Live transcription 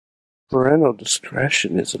Parental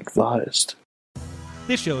discretion is advised.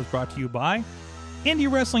 This show is brought to you by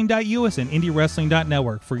IndieWrestling.us and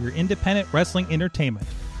IndieWrestling.network for your independent wrestling entertainment.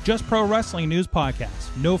 Just Pro Wrestling News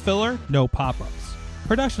Podcast. No filler, no pop-ups.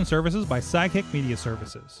 Production services by Sidekick Media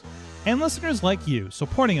Services. And listeners like you,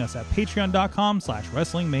 supporting us at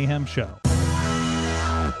patreon.com/Wrestling Mayhem Show.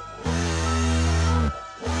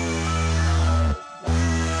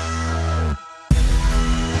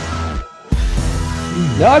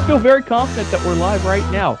 Now I feel very confident that we're live right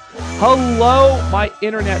now. Hello, my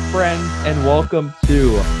internet friends, and welcome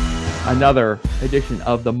to another edition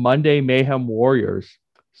of the Monday Mayhem Warriors.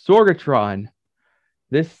 Sorgatron,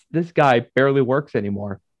 this guy barely works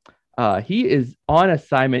anymore. He is on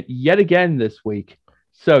assignment yet again this week.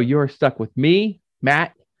 So you are stuck with me,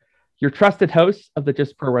 Matt, your trusted host of the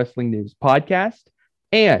Just Pro Wrestling News podcast,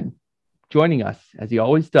 and joining us, as he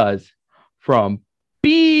always does, from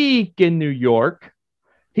Beacon, New York,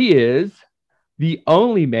 he is the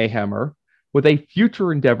only Mayhemmer with a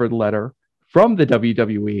future endeavored letter from the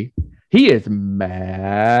WWE. He is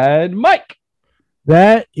Mad Mike.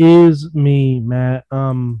 That is me, Matt.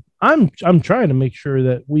 I'm trying to make sure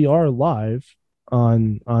that we are live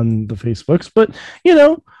on the Facebooks, but you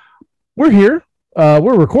know, we're here.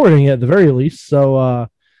 We're recording at the very least, so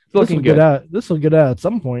this will get out at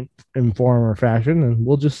some point in form or fashion, and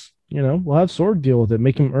we'll just, you know, we'll have Sorg deal with it,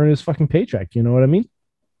 make him earn his fucking paycheck. You know what I mean?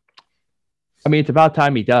 I mean, it's about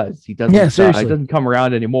time he does. He doesn't. Yeah, seriously. He doesn't come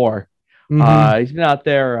around anymore. Mm-hmm. He's been out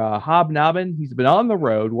there hobnobbing. He's been on the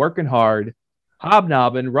road, working hard,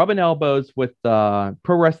 hobnobbing, rubbing elbows with pro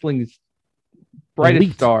wrestling's brightest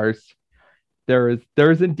Elite stars. There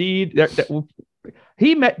is indeed.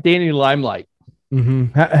 He met Danny Limelight.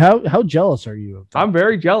 Mm-hmm. How jealous are you of that? I'm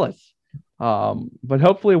very jealous. But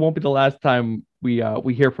hopefully, it won't be the last time we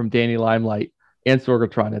hear from Danny Limelight and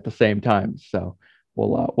Sorgatron at the same time. So.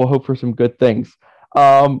 We'll hope for some good things.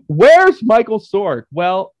 Where's Michael Sorg?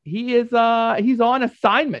 Well, he's on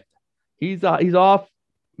assignment. He's off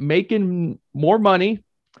making more money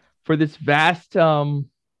for this vast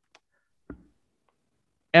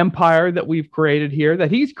empire that we've created here, that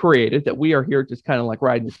he's created, that we are here just kind of like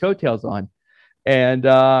riding his coattails on. And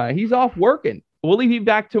he's off working. Will he be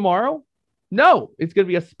back tomorrow? No, it's going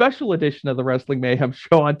to be a special edition of the Wrestling Mayhem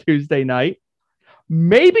show on Tuesday night.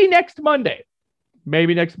 Maybe next Monday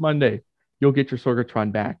you'll get your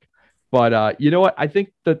Sorgatron back. But you know what? I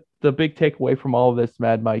think that the big takeaway from all of this,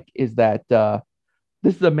 Mad Mike, is that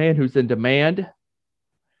this is a man who's in demand,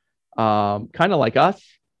 kind of like us.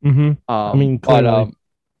 Mm-hmm. But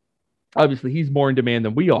obviously he's more in demand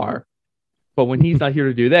than we are. But when he's not here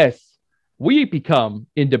to do this, we become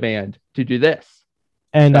in demand to do this.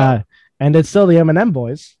 And it's still the M&M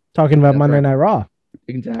boys talking about Monday Night Raw.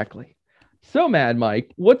 Exactly. So, Mad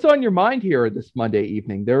Mike, what's on your mind here this Monday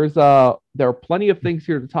evening? There are plenty of things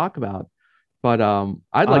here to talk about, but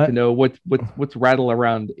I'd like to know what's rattling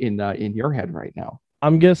around in your head right now.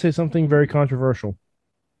 I'm gonna say something very controversial.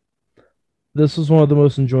 This was one of the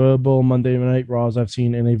most enjoyable Monday Night Raws I've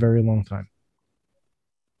seen in a very long time.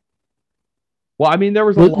 Well, I mean, there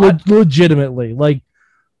was a lot. Legitimately, like,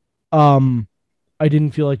 I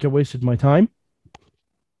didn't feel like I wasted my time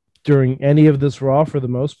during any of this Raw for the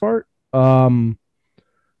most part.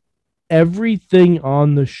 Everything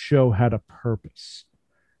on the show had a purpose,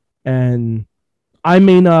 and I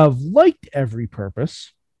may not have liked every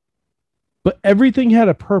purpose, but everything had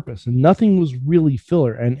a purpose and nothing was really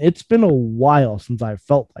filler. And it's been a while since I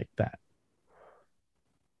felt like that.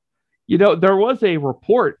 You know, there was a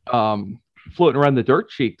report floating around the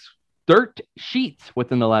dirt sheets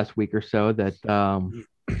within the last week or so that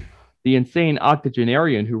the insane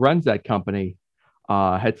octogenarian who runs that company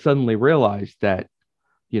had suddenly realized that,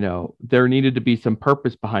 you know, there needed to be some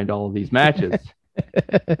purpose behind all of these matches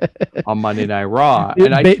on Monday Night Raw.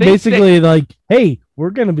 And I think basically, like, hey,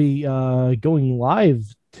 we're going to be going live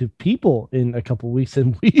to people in a couple weeks,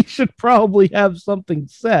 and we should probably have something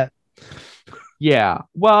set. Yeah.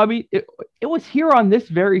 Well, I mean, it was here on this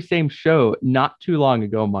very same show not too long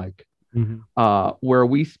ago, Mike, where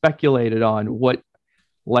we speculated on what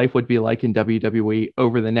life would be like in WWE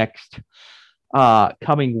over the next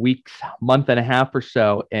coming weeks, month and a half or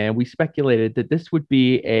so, and we speculated that this would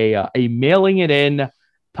be a mailing it in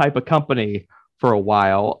type of company for a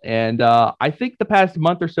while, and I think the past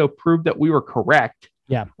month or so proved that we were correct.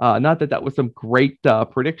 Yeah. Not that was some great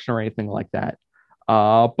prediction or anything like that,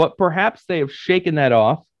 but perhaps they have shaken that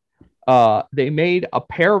off. They made a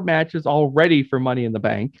pair of matches already for Money in the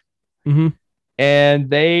Bank. Mm-hmm. And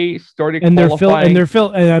they started qualifying.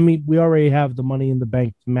 And I mean, we already have the Money in the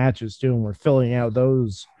Bank matches too, and we're filling out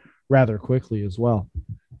those rather quickly as well.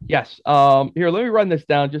 Yes. Here, let me run this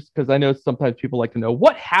down just because I know sometimes people like to know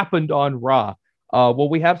what happened on Raw. Well,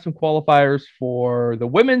 we have some qualifiers for the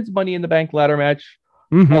women's Money in the Bank ladder match.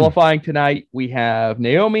 Qualifying tonight, we have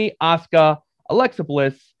Naomi, Asuka, Alexa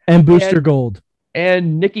Bliss, and Booster Gold,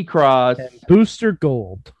 and Nikki Cross. And Booster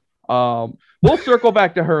Gold. We'll circle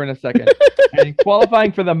back to her in a second. And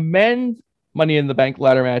qualifying for the men's Money in the Bank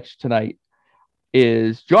ladder match tonight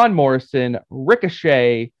is John Morrison,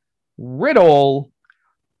 Ricochet, Riddle,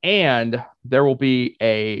 and there will be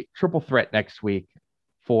a triple threat next week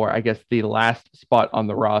for, I guess, the last spot on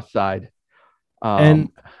the Raw side. And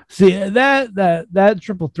see that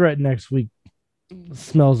triple threat next week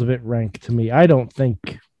smells a bit rank to me. I don't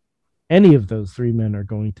think any of those three men are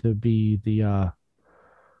going to be the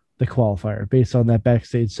qualifier based on that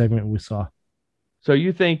backstage segment we saw. So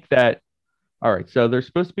you think that? All right. So there's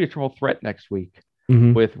supposed to be a triple threat next week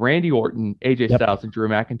with Randy Orton, AJ Styles, and Drew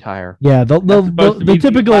McIntyre. Yeah, the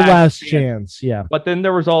typical last chance. Yeah. But then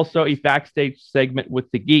there was also a backstage segment with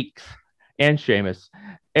the Geeks and Sheamus,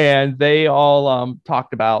 and they all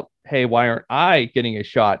talked about, hey, why aren't I getting a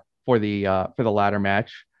shot for the ladder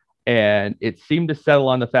match? And it seemed to settle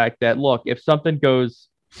on the fact that, look, if something goes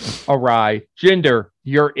awry, Jinder,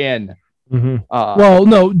 you're in. Well,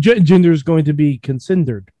 no, Jinder is going to be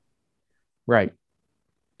considered. Right.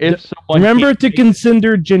 If someone remember to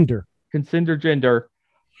consider Jinder,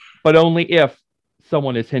 but only if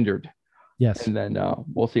someone is hindered. Yes. And then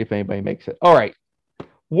we'll see if anybody makes it. All right.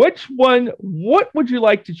 What would you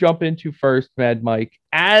like to jump into first, Mad Mike,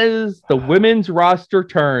 as the women's roster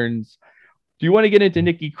turns? Do you want to get into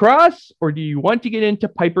Nikki Cross or do you want to get into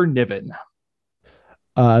Piper Niven?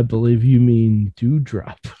 I believe you mean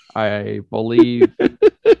Dewdrop. I believe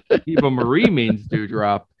Eva Marie means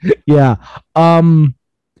Dewdrop. Yeah. I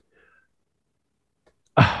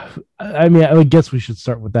mean, I guess we should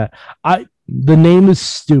start with that. The name is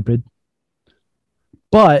stupid,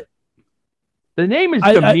 but the name is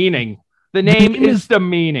demeaning. The name is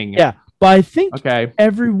demeaning. Yeah, but I think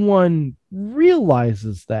everyone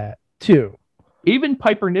realizes that too. Even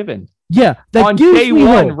Piper Niven. Yeah, that on gives day me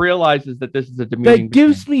one hope. Realizes that this is a demeaning. That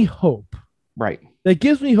gives me hope. Right. That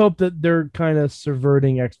gives me hope that they're kind of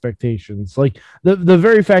subverting expectations. Like the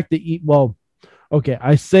very fact that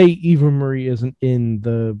I say Eva Marie isn't in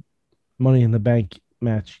the Money in the Bank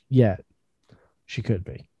match yet. She could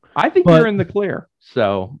be. I think you're in the clear.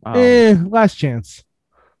 So last chance.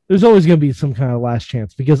 There's always going to be some kind of last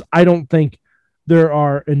chance because I don't think there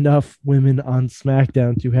are enough women on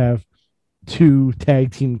SmackDown to have 2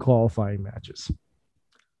 tag team qualifying matches.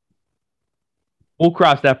 We'll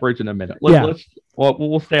cross that bridge in a minute.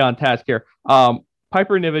 We'll stay on task here.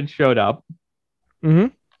 Piper Niven showed up.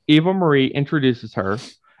 Eva Marie introduces her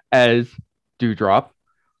as Dewdrop.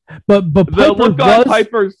 But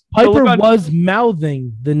Piper was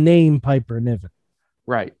mouthing the name Piper Niven.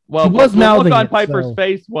 Right. Well, the look on Piper's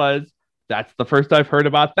face was, that's the first I've heard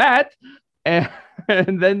about that. And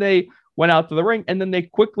then they went out to the ring, and then they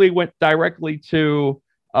quickly went directly to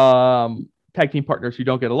tag team partners who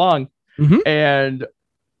don't get along. And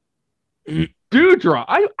Dewdrop,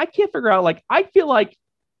 I can't figure out, like, I feel like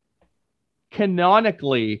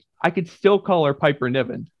canonically I could still call her Piper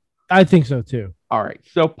Niven. I think so too. All right.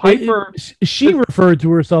 So Piper, she referred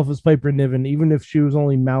to herself as Piper Niven, even if she was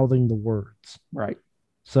only mouthing the words. Right.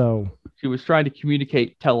 So she was trying to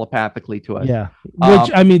communicate telepathically to us. Yeah.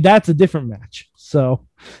 Which, I mean, that's a different match. So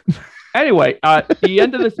anyway, the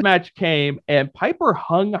end of this match came, and Piper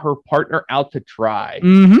hung her partner out to dry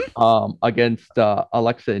against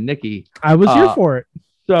Alexa and Nikki. I was here for it.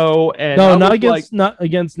 So, and not against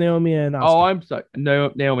Naomi and Asuka. Oh, I'm sorry.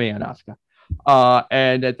 No, Naomi and Asuka.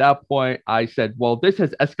 And at that point, I said, well, this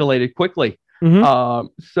has escalated quickly.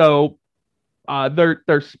 So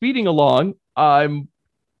they're speeding along. I'm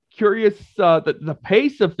curious. The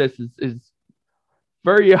pace of this is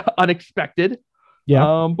very unexpected.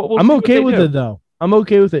 Yeah. But we'll I'm okay with it, though. I'm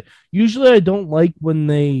okay with it. Usually I don't like when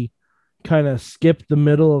they kind of skip the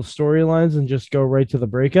middle of storylines and just go right to the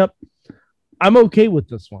breakup. I'm okay with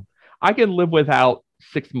this one. I can live without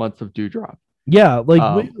 6 months of Dewdrop. Yeah,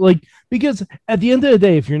 like because at the end of the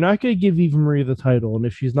day, if you're not going to give Eva Marie the title, and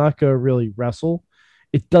if she's not going to really wrestle,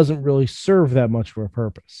 it doesn't really serve that much of a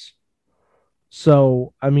purpose.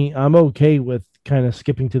 So, I mean, I'm okay with kind of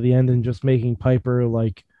skipping to the end and just making Piper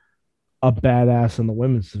like a badass in the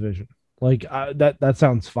women's division. Like that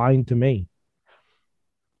sounds fine to me.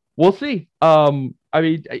 We'll see. I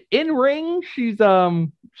mean, in ring, she's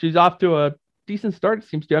off to a decent start, it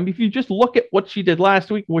seems to. I mean, if you just look at what she did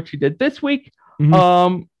last week, what she did this week,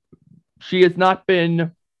 she has not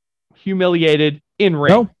been humiliated in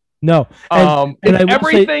ring. No.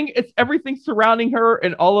 It's everything surrounding her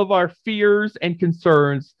and all of our fears and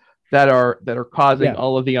concerns that are causing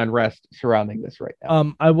all of the unrest surrounding this right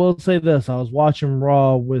now. I will say this. I was watching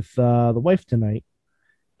Raw with the wife tonight,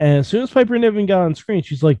 and as soon as Piper Niven got on screen,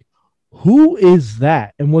 she's like, "Who is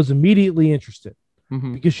that?" and was immediately interested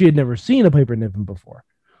because she had never seen a Piper Niven before.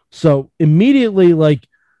 So immediately, like,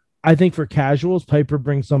 I think for casuals, Piper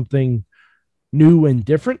brings something new and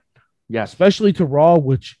different. Yeah, especially to Raw,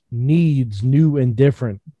 which needs new and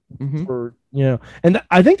different for, and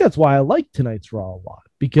I think that's why I like tonight's Raw a lot,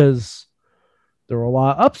 because there were a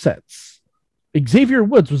lot of upsets. Xavier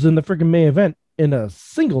Woods was in the freaking main event in a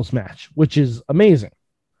singles match, which is amazing.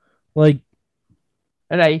 Like,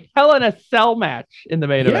 and a Hell in a Cell match in the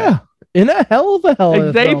main event. Yeah, in a hell of a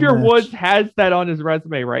hell. Xavier Woods has that on his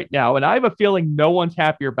resume right now, and I have a feeling no one's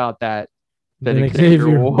happier about that than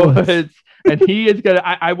Xavier Woods. And he is gonna.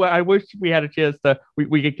 I wish we had a chance to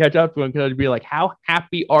we could catch up to him, because it'd be like, how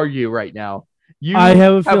happy are you right now? I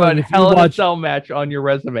have a feeling a Hell in a Cell match on your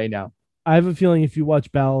resume now. I have a feeling if you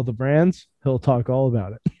watch Battle of the Brands, he'll talk all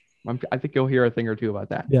about it. I think you'll hear a thing or two about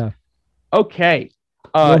that. Yeah. Okay.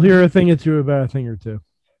 You'll hear a thing or two about a thing or two.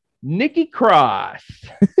 Nikki Cross,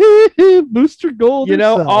 Booster Gold.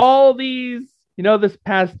 All these. This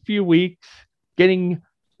past few weeks, getting.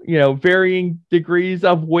 Varying degrees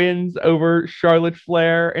of wins over Charlotte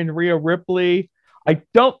Flair and Rhea Ripley. I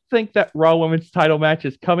don't think that Raw Women's title match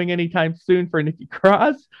is coming anytime soon for Nikki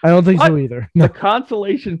Cross. I don't think so either. No. The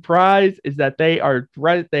consolation prize is that they are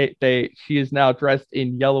dressed. She is now dressed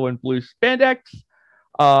in yellow and blue spandex.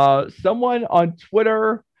 Someone on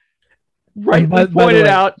Twitter pointed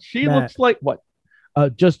out she looks like what?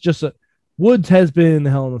 Woods has been in the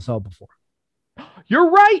Hell in a Cell before. You're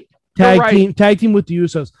right. Tag team with the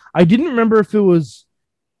Usos. I didn't remember if it was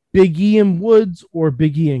Big E and Woods or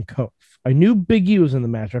Big E and Kofi. I knew Big E was in the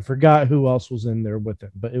match. I forgot who else was in there with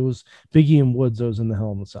him, but it was Big E and Woods that was in the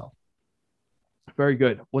Hell in a Cell. Very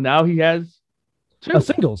good. Well, now he has two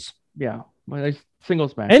singles. Yeah, nice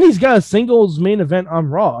singles match, and he's got a singles main event on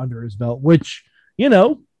Raw under his belt, which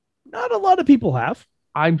not a lot of people have.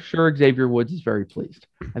 I'm sure Xavier Woods is very pleased.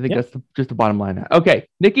 I think that's just the bottom line. Okay,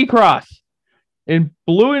 Nikki Cross. In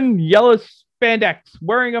blue and yellow spandex,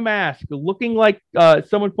 wearing a mask, looking like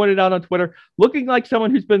someone pointed out on Twitter, looking like someone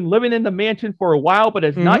who's been living in the mansion for a while, but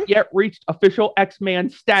has not yet reached official X-Man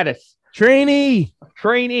status. Trainee,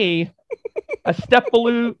 a step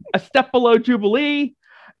below Jubilee,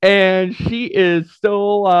 and she is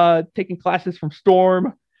still taking classes from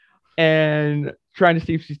Storm and trying to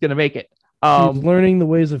see if she's going to make it. She's learning the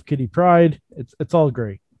ways of Kitty Pryde. It's all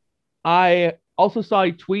great. I also saw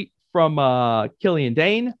a tweet from Killian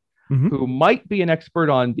Dane, who might be an expert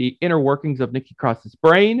on the inner workings of Nikki Cross's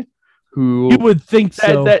brain, who you would think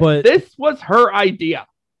so, but this was her idea.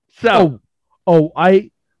 So, I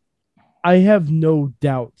have no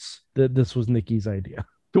doubts that this was Nikki's idea.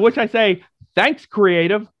 To which I say, thanks,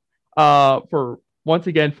 creative, for once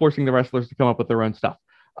again forcing the wrestlers to come up with their own stuff.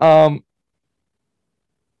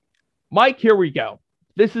 Mike, here we go.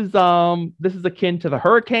 This is akin to the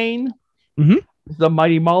Hurricane. The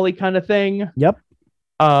Mighty Molly kind of thing. Yep.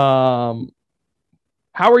 How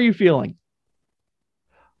are you feeling?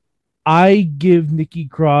 I give Nikki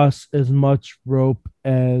Cross as much rope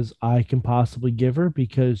as I can possibly give her,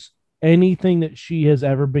 because anything that she has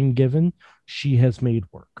ever been given, she has made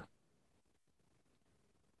work.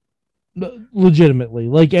 Legitimately.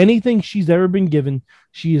 Like, anything she's ever been given,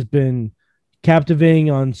 she has been captivating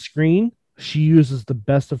on screen. She uses the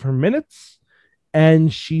best of her minutes.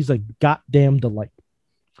 And she's a goddamn delight.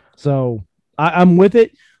 So I'm with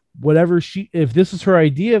it. If this is her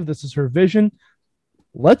idea, if this is her vision,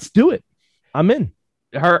 let's do it. I'm in.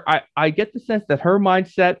 I get the sense that her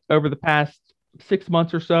mindset over the past 6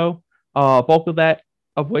 months or so, bulk of that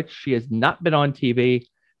of which she has not been on TV.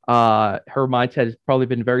 Her mindset has probably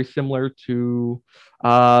been very similar to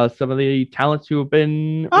some of the talents who have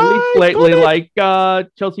been released lately, like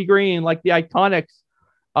Chelsea Green, like the Iconics.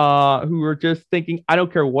 Who are just thinking, I don't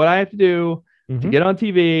care what I have to do to get on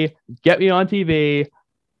TV, get me on TV,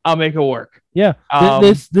 I'll make it work. Yeah,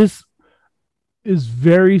 this is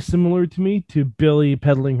very similar to me to Billy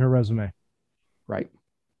peddling her resume. Right.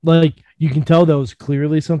 Like, you can tell that was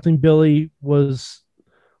clearly something Billy was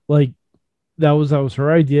like, that was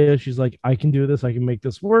her idea. She's like, I can do this, I can make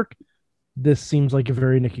this work. This seems like a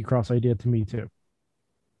very Nikki Cross idea to me too.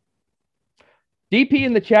 DP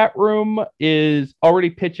in the chat room is already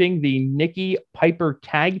pitching the Nikki Piper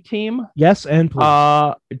tag team. Yes, and please.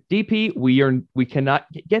 DP, we cannot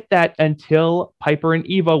get that until Piper and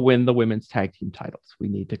Eva win the women's tag team titles. We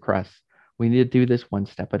need to do this one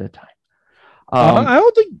step at a time.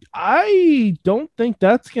 I don't think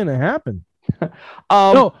that's gonna happen.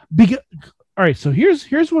 Um, No, because all right. So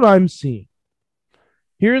here's what I'm seeing.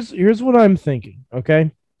 Here's what I'm thinking.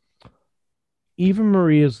 Okay, Eva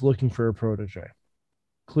Marie is looking for a protege.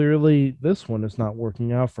 Clearly, this one is not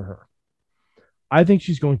working out for her. I think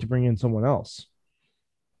she's going to bring in someone else.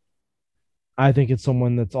 I think it's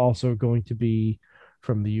someone that's also going to be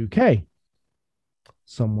from the UK,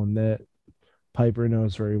 someone that Piper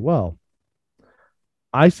knows very well.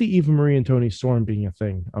 I see Eva Marie and Tony Storm being a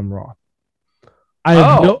thing on Raw.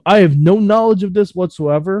 I have no knowledge of this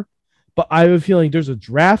whatsoever, but I have a feeling there's a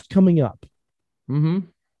draft coming up. Mm-hmm.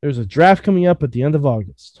 There's a draft coming up at the end of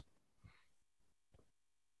August.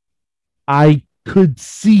 I could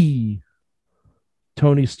see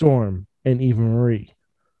Tony Storm and Eva Marie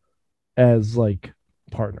as like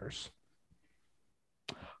partners.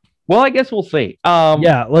 Well, I guess we'll see.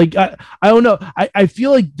 Yeah, like I don't know. I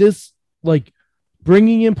feel like this, like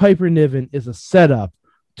bringing in Piper Niven is a setup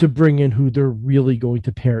to bring in who they're really going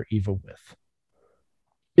to pair Eva with.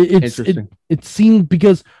 Interesting. It seemed,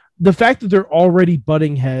 because the fact that they're already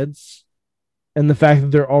butting heads and the fact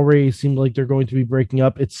that they're already seemed like they're going to be breaking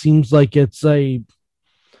up, it seems like it's a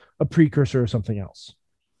precursor or something else.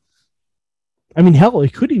 I mean, hell,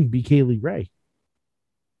 it could even be Kaylee Ray.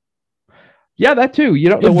 Yeah, that too. You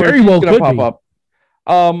don't know where she's going to pop up.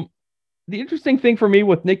 The interesting thing for me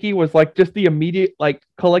with Nikki was like just the immediate like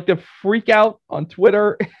collective freak out on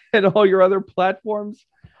Twitter and all your other platforms.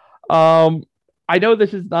 I know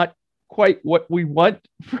this is not quite what we want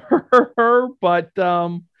for her, but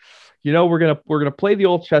we're gonna play the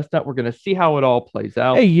old chestnut. We're gonna see how it all plays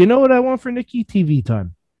out. Hey, you know what I want for Nikki? TV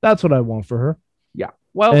time. That's what I want for her. Yeah.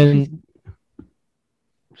 Well,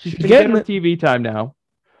 she's been getting her TV time now.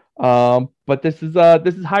 But this is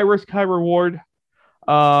high risk, high reward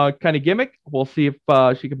kind of gimmick. We'll see if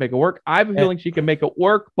she can make it work. I have a feeling she can make it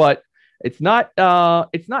work, but it's not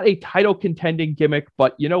a title contending gimmick.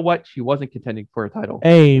 But you know what? She wasn't contending for a title.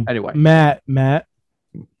 Hey, anyway, Matt,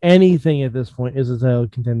 anything at this point is a title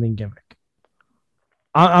contending gimmick.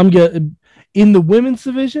 I'm good in the women's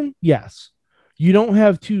division. Yes, you don't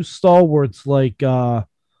have two stalwarts like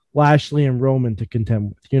Lashley and Roman to contend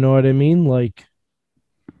with. You know what I mean? Like,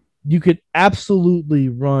 you could absolutely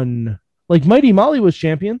run, like Mighty Molly was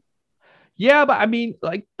champion. Yeah, but I mean,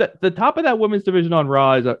 like the top of that women's division on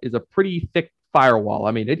Raw is a pretty thick firewall.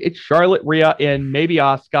 I mean, it's Charlotte, Rhea, and maybe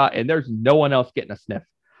Asuka, and there's no one else getting a sniff.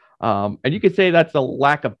 And you could say that's a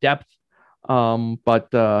lack of depth.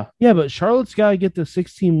 But Charlotte's got to get to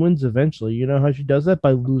 16 wins eventually. You know how she does that?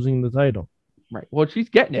 By losing the title. Right. Well, she's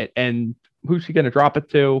getting it, and who's she going to drop it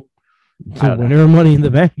to? To win her Money in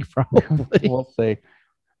the Bank, probably. We'll see.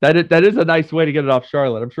 That is a nice way to get it off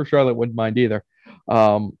Charlotte. I'm sure Charlotte wouldn't mind either.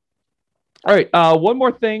 All right. One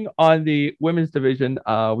more thing on the women's division.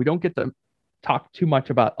 We don't get to talk too much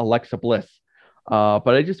about Alexa Bliss, but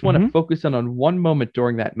I just want to focus on one moment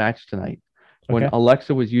during that match tonight when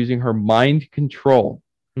Alexa was using her mind control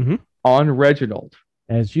on Reginald.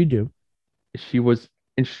 As you do. She was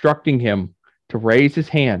instructing him to raise his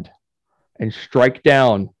hand and strike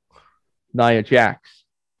down Nia Jax.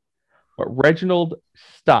 But Reginald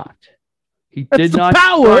stopped. He did not.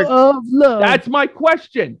 Power of love. That's my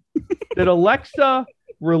question. Did Alexa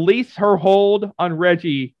release her hold on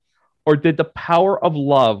Reggie, or did the power of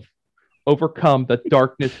love overcome the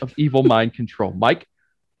darkness of evil mind control? Mike?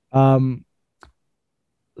 So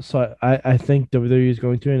I think WWE is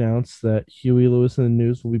going to announce that Huey Lewis and the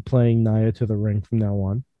News will be playing Nia to the ring from now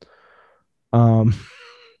on.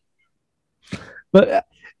 But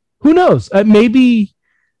who knows?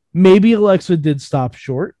 Maybe Alexa did stop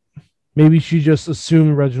short. Maybe she just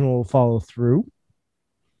assumed Reginald will follow through.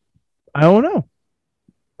 I don't know.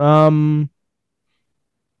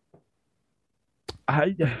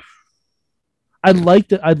 I'd like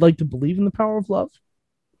to believe in the power of love.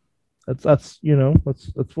 That's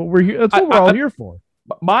what we're here. That's what we're all here for.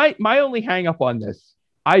 My only hang up on this,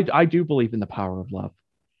 I do believe in the power of love.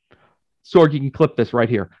 Sorg, you can clip this right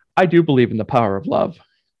here. I do believe in the power of love.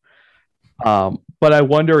 But I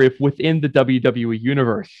wonder if within the WWE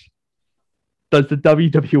universe, does the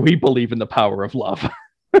WWE believe in the power of love?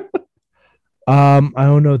 I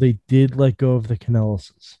don't know. They did let go of the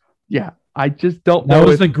Canellises. Yeah, I just don't know. That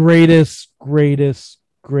was the greatest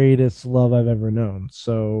love I've ever known.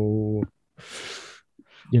 So,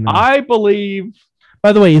 I believe.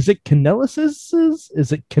 By the way, is it Canellises?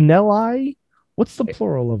 Is it Canelli? What's the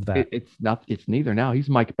plural of that? It's not. It's neither now. He's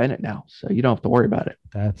Mike Bennett now, so you don't have to worry about it.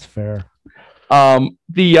 That's fair. I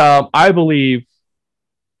believe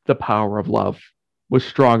the power of love was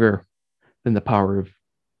stronger than the power of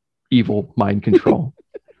evil mind control.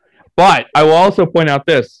 But I will also point out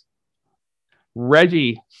this.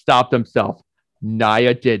 Reggie stopped himself.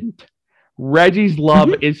 Nia didn't. Reggie's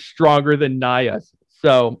love is stronger than Nia's.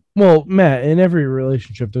 So, well, Matt, in every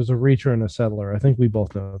relationship, there's a reacher and a settler. I think we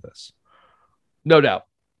both know this. no doubt.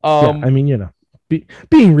 I mean,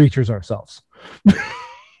 being reachers ourselves.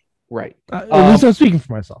 Right. At least I'm speaking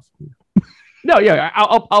for myself. No, yeah,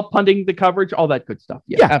 I'll punting the coverage, all that good stuff.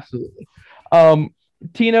 Yeah. Absolutely.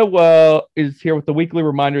 Tina is here with the weekly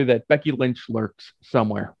reminder that Becky Lynch lurks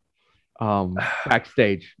somewhere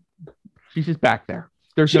backstage. She's just back there.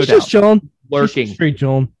 She's just chilling, lurking, she's straight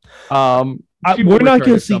chilling. We're not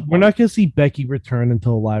going to see Becky return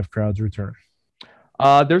until live crowds return.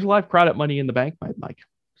 There's a live crowd at Money in the Bank, Mike.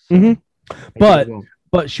 So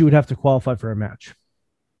but she would have to qualify for a match.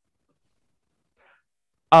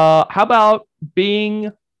 How about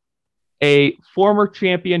being a former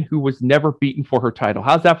champion who was never beaten for her title?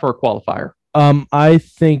 How's that for a qualifier? I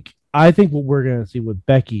think what we're going to see with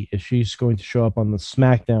Becky is she's going to show up on the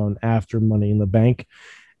SmackDown after Money in the Bank,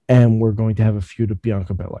 and we're going to have a feud with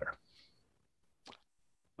Bianca Belair.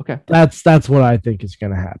 Okay, that's what I think is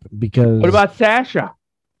going to happen. Because what about Sasha?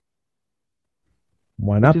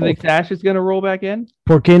 Why not? Do you think Sasha's going to roll back in?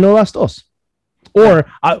 ¿Por qué no las dos? Or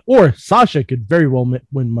Sasha could very well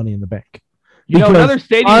win Money in the Bank. Another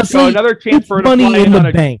stadium show, another chance for her to Money fly in in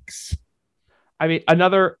the banks. I mean,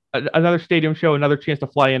 another stadium show, another chance to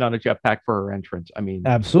fly in on a jetpack for her entrance. I mean,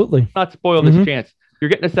 absolutely. Not spoil this chance. You're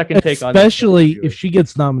getting a second take on, especially if she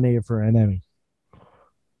gets nominated for an Emmy.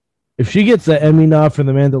 If she gets an Emmy nod for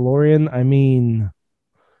The Mandalorian, I mean,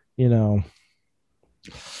 that's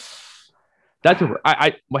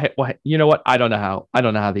you know what? I don't know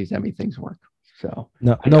how these Emmy things work. So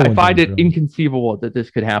I find it inconceivable that this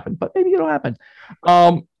could happen, but maybe it'll happen.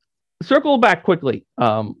 Circle back quickly.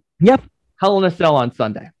 Yep. Hell in a Cell on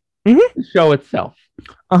Sunday. The show itself.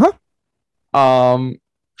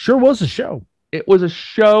 Sure was a show. It was a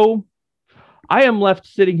show. I am left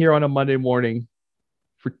sitting here on a Monday morning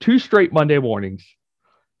for 2 straight Monday mornings.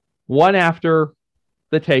 One after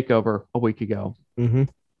the takeover a week ago. And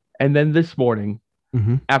then this morning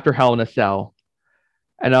after Hell in a Cell.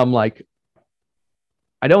 And I'm like,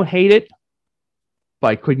 I don't hate it, but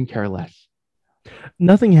I couldn't care less.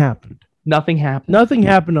 Nothing happened. Nothing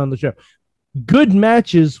happened on the show. Good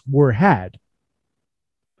matches were had.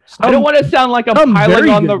 I don't want to sound like I'm piling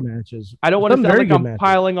on the matches. I don't want to sound like I'm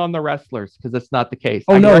piling on the wrestlers because that's not the case.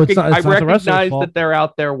 Oh, no, it's not. I recognize that they're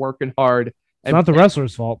out there working hard. It's not the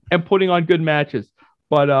wrestlers' fault. And putting on good matches.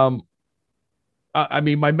 But I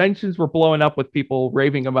mean, my mentions were blowing up with people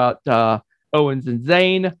raving about Owens and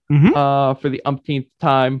Zayn for the umpteenth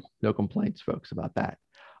time. No complaints, folks, about that.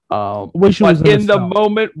 But in the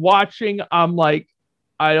moment watching, I'm like,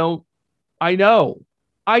 I know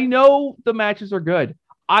the matches are good.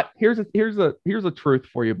 Here's a truth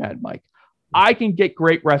for you, Mad Mike. I can get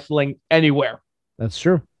great wrestling anywhere. That's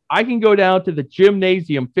true. I can go down to the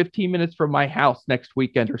gymnasium 15 minutes from my house next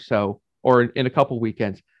weekend or so, or in a couple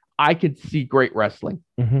weekends. I can see great wrestling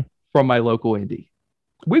from my local indie.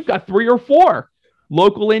 We've got 3 or 4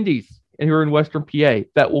 local indies here in Western PA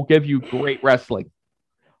that will give you great wrestling.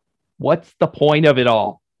 What's the point of it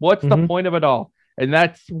all? The point of it all? And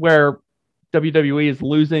that's where WWE is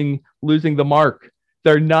losing the mark.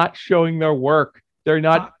 They're not showing their work. They're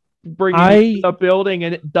not bringing it to the building,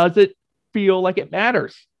 and it doesn't feel like it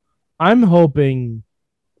matters. I'm hoping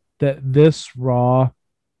that this Raw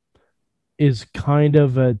is kind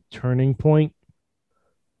of a turning point.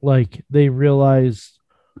 Like, they realize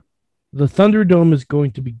the Thunderdome is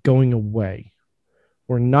going to be going away.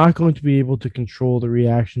 We're not going to be able to control the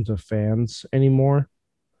reactions of fans anymore,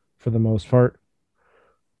 for the most part.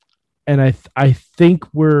 And I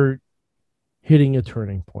think we're hitting a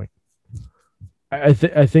turning point. I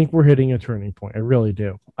think we're hitting a turning point. I really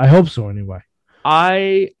do. I hope so anyway.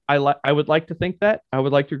 I would like to think that. I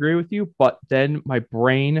would like to agree with you, but then my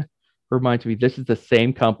brain reminds me this is the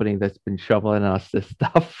same company that's been shoveling us this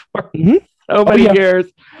stuff for so many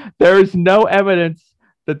years. There's no evidence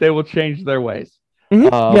that they will change their ways.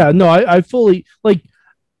 I fully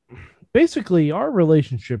basically our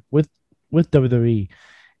relationship with WWE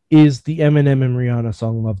is the Eminem and Rihanna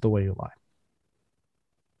song "Love the Way You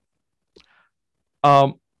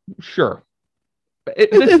Lie." Sure.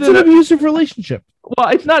 It's an abusive relationship. Well,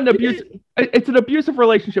 it's not an abuse. It's an abusive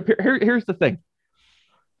relationship. Here's the thing.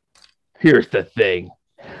 Here's the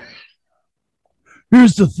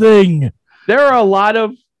thing. There are a lot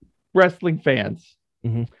of wrestling fans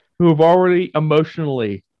who have already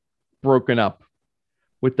emotionally broken up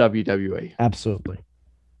with WWE. Absolutely.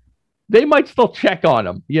 They might still check on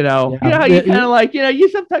them, you know. You know how you kind of you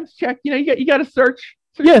sometimes check, you got to search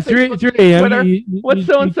Yeah, 3 a.m. Twitter. What's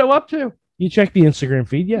so and so up to? You check the Instagram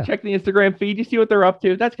feed. Yeah, you check the Instagram feed. You see what they're up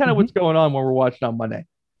to. That's kind of Mm-hmm. what's going on when we're watching on Monday.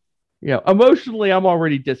 Emotionally, I'm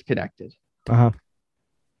already disconnected. But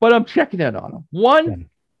I'm checking in on them. One,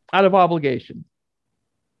 out of obligation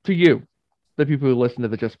to you, the people who listen to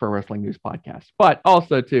the Just Pro Wrestling News podcast, but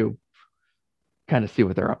also to kind of see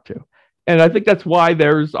what they're up to. And I think that's why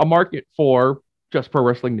there's a market for Just Pro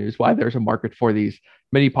Wrestling News, why there's a market for these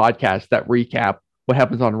mini podcasts that recap what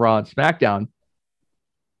happens on Raw and SmackDown.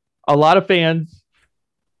 A lot of fans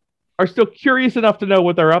are still curious enough to know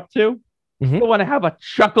what they're up to. Still want to have a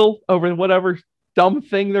chuckle over whatever dumb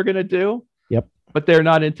thing they're going to do. Yep. But they're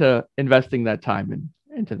not into investing that time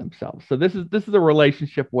into themselves. So this is a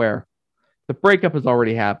relationship where the breakup has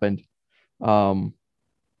already happened. And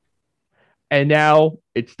now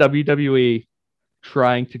it's WWE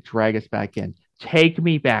trying to drag us back in. Take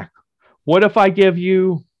me back. What if I give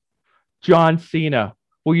you John Cena?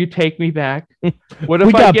 Will you take me back? What if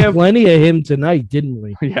we got plenty of him tonight, didn't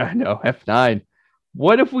we? Yeah, no, F9.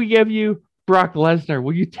 What if we give you Brock Lesnar?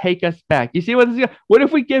 Will you take us back? You see what this is? What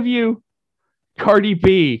if we give you Cardi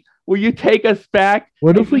B? Will you take us back?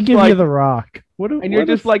 What if we give you The Rock? What if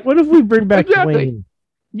we bring back Dwayne?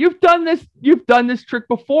 You've done this trick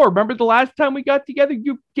before. Remember the last time we got together?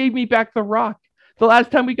 You gave me back The Rock. The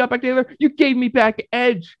last time we got back together, you gave me back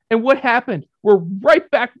Edge. And what happened? We're right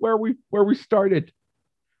back where we started.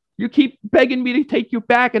 You keep begging me to take you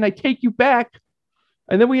back, and I take you back.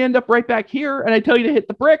 And then we end up right back here, and I tell you to hit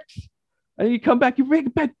the bricks. And then you come back, you bring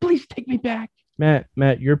it back. Please take me back. Matt,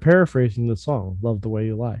 you're paraphrasing the song, Love the Way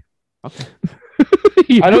You Lie. Okay.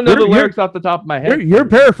 I don't know the lyrics off the top of my head. You're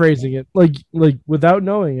paraphrasing it, like without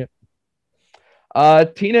knowing it.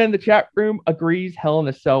 Tina in the chat room agrees Hell in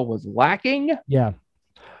a Cell was lacking. Yeah.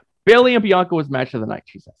 Bayley and Bianca was match of the night,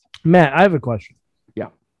 she says. Matt, I have a question. Yeah.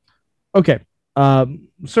 Okay.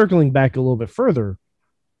 Circling back a little bit further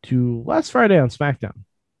to last Friday on SmackDown,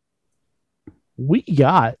 we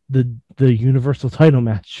got the Universal title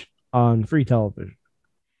match on free television.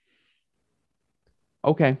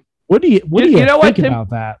 Okay. What do you think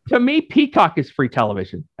about that? To me, Peacock is free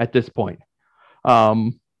television at this point.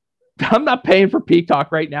 I'm not paying for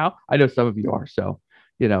Peacock right now. I know some of you are, so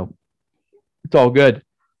it's all good.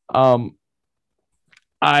 I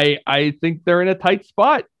think they're in a tight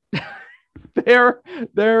spot. They're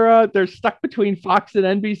stuck between Fox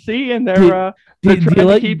and NBC, and they're trying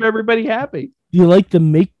to keep everybody happy. Do you like the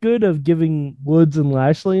make good of giving Woods and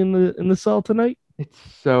Lashley in the cell tonight? It's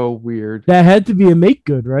so weird. That had to be a make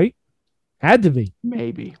good, right? Had to be.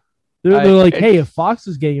 Maybe. They're like, hey, if Fox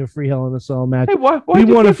is getting a free Hell in a Cell match, we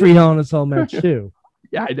want a free Hell in a Cell match too.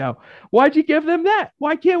 Yeah, I know. Why'd you give them that?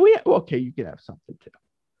 Why can't we? Okay, you can have something too.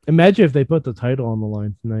 Imagine if they put the title on the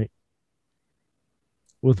line tonight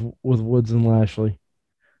with Woods and Lashley.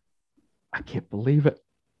 I can't believe it.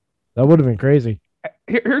 That would have been crazy.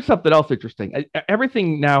 Here's something else interesting.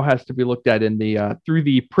 Everything now has to be looked at in the through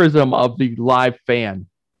the prism of the live fan.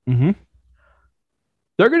 Mm-hmm.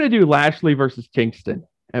 They're going to do Lashley versus Kingston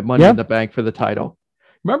at Money in the Bank for the title.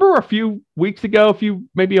 Remember a few weeks ago,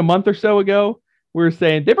 maybe a month or so ago, we were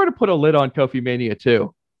saying they better put a lid on Kofi Mania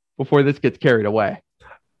 2 before this gets carried away.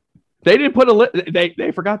 They didn't put a lid.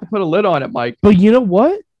 They forgot to put a lid on it, Mike. But you know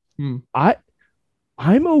what?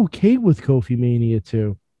 I'm okay with Kofi Mania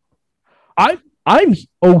 2. I'm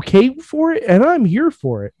okay for it, and I'm here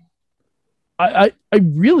for it. I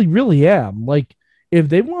really, really am. Like, if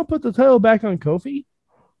they want to put the title back on Kofi,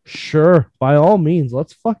 sure, by all means,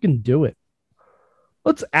 let's fucking do it.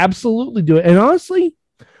 Let's absolutely do it. And honestly,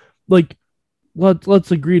 like, let's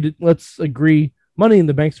agree. Money in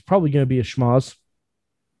the Bank's probably going to be a schmoz.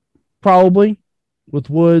 Probably with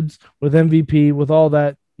Woods, with MVP, with all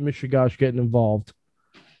that Mishigash getting involved.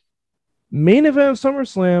 Main event of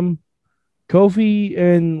SummerSlam, Kofi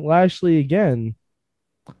and Lashley again.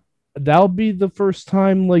 That'll be the first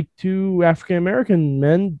time like two African American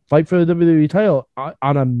men fight for the WWE title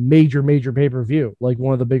on a major pay-per-view, like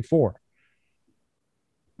one of the big four.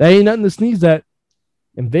 That ain't nothing to sneeze at,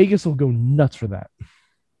 and Vegas will go nuts for that.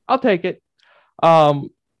 I'll take it.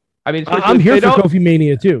 I mean, I'm here for Kofi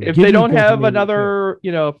Mania too. If they don't have another,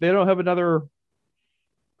 if they don't have another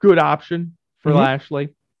good option for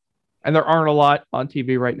Lashley, and there aren't a lot on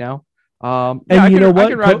TV right now. And you know what? I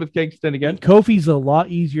can ride with Kingston again. Kofi's a lot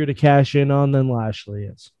easier to cash in on than Lashley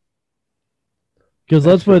is. Because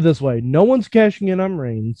let's put it this way. No one's cashing in on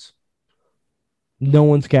Reigns. No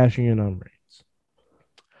one's cashing in on Reigns.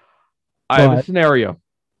 I have a scenario.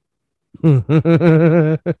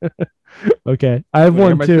 Okay. I have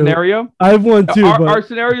one too. Scenario? I have one too. Our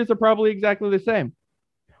scenarios are probably exactly the same.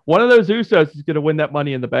 One of those Usos is going to win that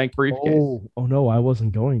Money in the Bank briefcase. Oh no, I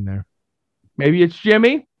wasn't going there. Maybe it's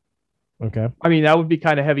Jimmy. Okay. I mean, that would be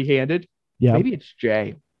kind of heavy-handed. Yeah. Maybe it's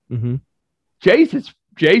Jay. Mm-hmm.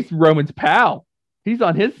 Jay's Roman's pal. He's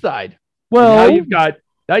on his side. Well, now you got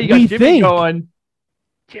Jimmy going.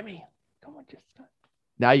 Jimmy, come on, just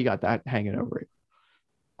now you got that hanging over it.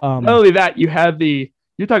 Not only that, you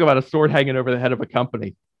talk about a sword hanging over the head of a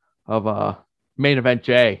company of main event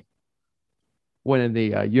Jay winning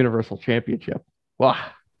the Universal Championship. Wow,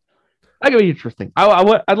 that could be interesting.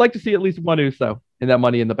 I'd like to see at least one Uso in that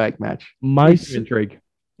Money in the Bank match. Intrigue.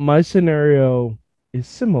 My scenario is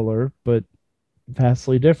similar, but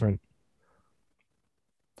vastly different.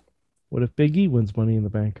 What if Big E wins Money in the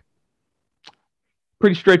Bank?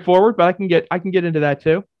 Pretty straightforward, but I can get into that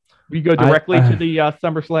too. We go directly to the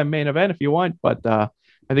SummerSlam main event if you want, but I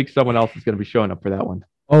think someone else is going to be showing up for that one.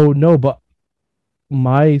 Oh no, but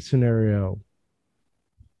my scenario,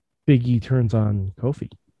 Big E turns on Kofi.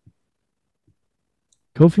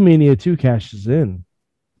 Kofi Mania 2 cashes in.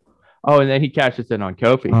 Oh, and then he cashes in on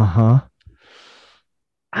Kofi. Uh-huh.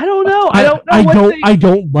 I don't know. I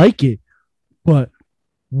don't like it, but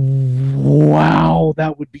wow,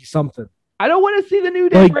 that would be something. I don't want to see the New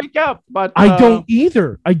Day break up, but I don't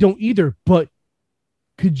either. But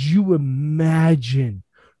could you imagine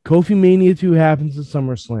Kofi Mania 2 happens at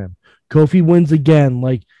SummerSlam? Kofi wins again.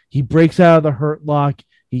 Like, he breaks out of the Hurt Lock.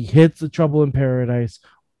 He hits the Trouble in Paradise.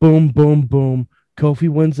 Boom, boom, boom. Kofi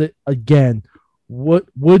wins it again.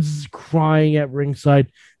 Woods is crying at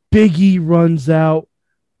ringside. Big E runs out.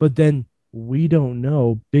 But then we don't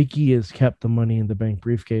know. Big E has kept the Money in the Bank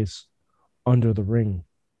briefcase under the ring.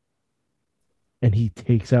 And he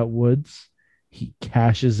takes out Woods. He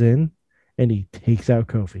cashes in. And he takes out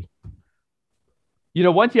Kofi. You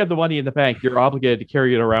know, once you have the Money in the Bank, you're obligated to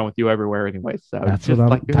carry it around with you everywhere anyway. So that's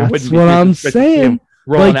what I'm saying.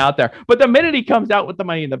 Rolling out there. But the minute he comes out with the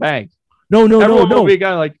Money in the Bank, no. Will be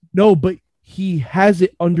kind of like, no, but he has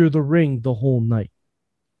it under the ring the whole night.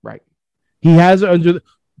 Right. He has it under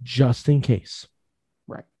just in case.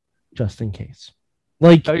 Right. Just in case.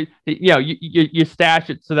 Like, you stash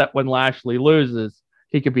it so that when Lashley loses,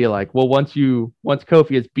 he could be like, well, once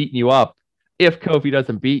Kofi has beaten you up, if Kofi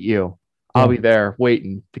doesn't beat you, I'll be there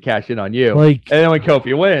waiting to cash in on you. Like, and then when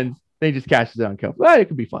Kofi wins, then he just cashes in on Kofi. Well, it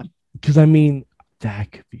could be fun. Because, I mean,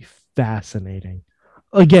 that could be fascinating.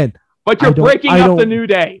 Again, but you're breaking up the New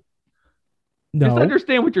Day. No. Just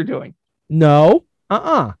understand what you're doing. No.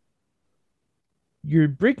 You're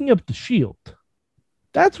breaking up the Shield.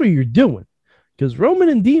 That's what you're doing. Because Roman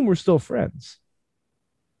and Dean were still friends.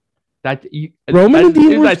 Roman and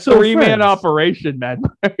Dean were still friends. 3-man operation, man.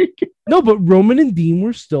 No, but Roman and Dean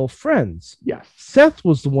were still friends. Yes. Seth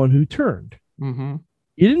was the one who turned. Mm-hmm.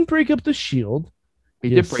 You didn't break up the Shield. He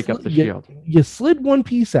did break up the Shield. You slid one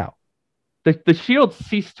piece out. The Shield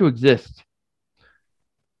ceased to exist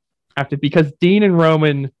because Dean and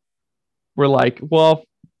Roman were like, well,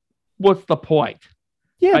 what's the point?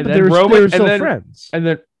 Yeah, and but they were still friends. And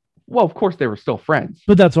then, well, of course they were still friends.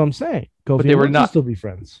 But that's what I'm saying. Kofi but they were not still be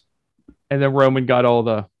friends. And then Roman got all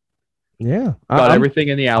the everything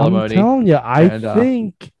in the alimony. I'm telling you, I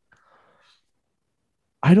think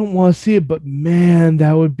I don't want to see it, but man,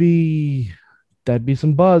 that'd be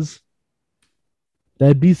some buzz.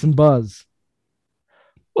 That'd be some buzz.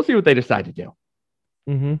 We'll see what they decide to do.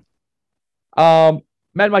 Mm-hmm.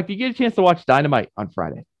 Mad Mike, did you get a chance to watch Dynamite on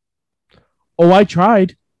Friday? Oh, I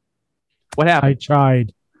tried. What happened? I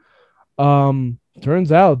tried.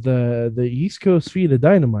 Turns out the East Coast feed of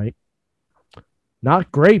Dynamite,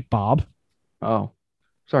 not great, Bob. Oh,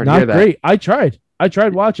 sorry to hear that. Not great. I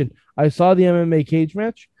tried watching. I saw the MMA cage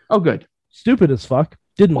match. Oh, good. Stupid as fuck.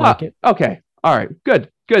 Didn't like it. Okay. All right. Good.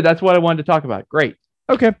 That's what I wanted to talk about. Great.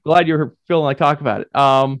 Okay. Glad you're feeling like talk about it.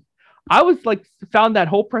 I was found that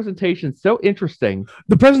whole presentation so interesting.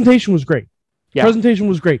 The presentation was great. Yeah. Presentation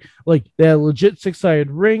was great. Like, they had a legit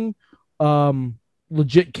 6-sided ring,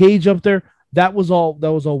 legit cage up there. That was all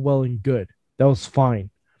well and good. That was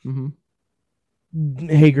fine. Mm-hmm.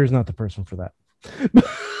 Hager's not the person for that.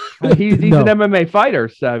 He's an MMA fighter,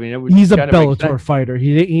 so I mean, he's a Bellator fighter.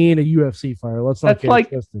 He ain't a UFC fighter. Let's not. That's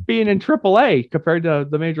like being in AAA compared to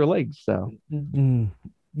the major leagues. So,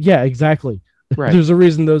 yeah, exactly. Right. There's a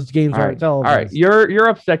reason those games aren't televised. All right, you're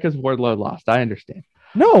upset because Wardlow lost. I understand.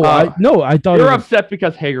 No, I thought you're upset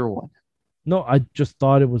because Hager won. No, I just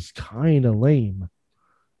thought it was kind of lame.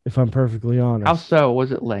 If I'm perfectly honest. How so?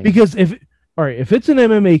 Was it lame? Because if it's an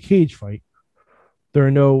MMA cage fight, there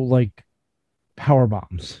are no power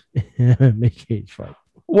bombs in an MMA cage fight.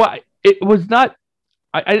 Well, it was not.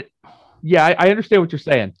 I understand what you're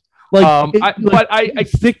saying. I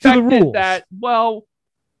stick to the rules. That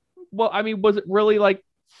well, I mean, was it really like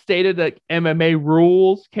stated like MMA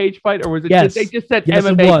rules cage fight, or was it Yes. they just said Yes,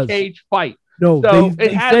 it MMA was. cage fight? No, So they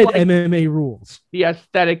it had said like MMA rules. the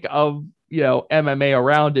aesthetic of MMA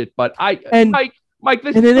around it, but And- Mike,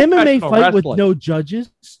 this And is an MMA professional fight with wrestling. no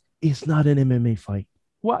judges is not an MMA fight.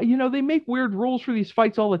 Well, they make weird rules for these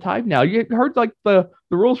fights all the time now. You heard like the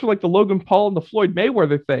rules for like the Logan Paul and the Floyd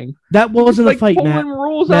Mayweather thing. That wasn't It's a fight, pulling Matt.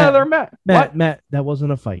 rules out of their mat. What? Matt, that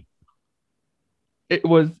wasn't a fight. It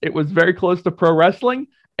was very close to pro wrestling,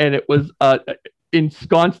 and it was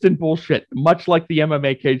ensconced in bullshit, much like the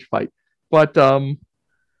MMA cage fight. But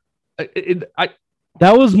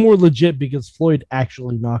That was more legit because Floyd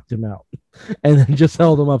actually knocked him out and then just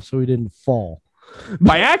held him up so he didn't fall.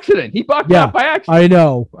 by accident, he bucked out by accident. I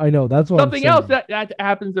know. That's what Something else that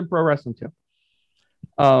happens in pro wrestling too.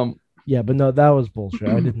 Yeah, but no, that was bullshit.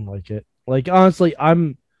 I didn't like it. Like honestly,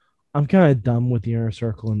 I'm kind of done with the Inner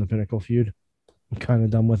Circle and the Pinnacle feud. I'm kind of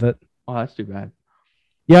done with it. Oh, that's too bad.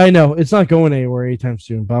 Yeah, I know it's not going anywhere anytime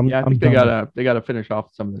soon. But I think they gotta finish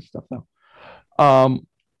off some of this stuff though.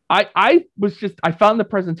 I found the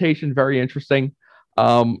presentation very interesting,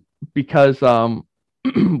 because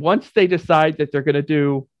once they decide to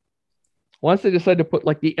put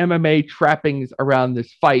like the MMA trappings around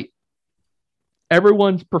this fight,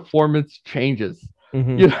 everyone's performance changes.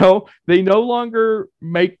 Mhm. They no longer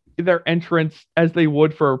make their entrance as they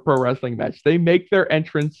would for a pro wrestling match. They make their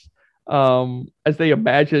entrance as they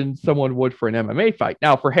imagine someone would for an MMA fight.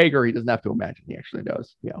 Now, for Hager, he doesn't have to imagine; he actually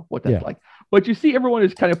knows, what that's like. But you see, everyone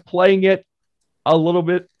is kind of playing it a little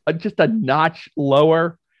bit, just a notch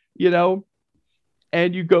lower,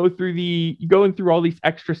 And you go through all these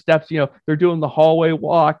extra steps. They're doing the hallway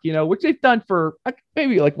walk, which they've done for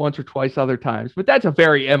maybe like once or twice other times, but that's a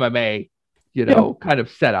very MMA, kind of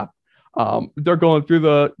setup. They're going through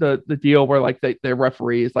the deal where like the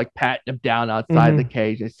referee is like patting them down outside the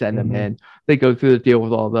cage and send them in. They go through the deal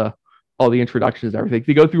with all the introductions and everything.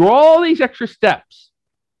 They go through all these extra steps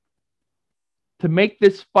to make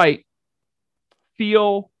this fight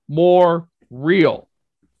feel more real.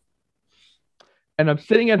 And I'm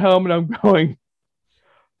sitting at home and I'm going,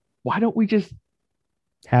 why don't we just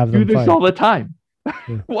Have them do this fight. all the time?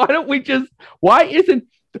 Why isn't,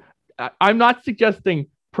 I'm not suggesting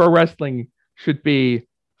pro wrestling should be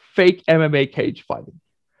fake MMA cage fighting,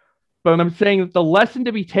 but I'm saying that the lesson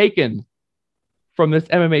to be taken from this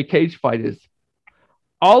MMA cage fight is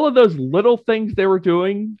all of those little things they were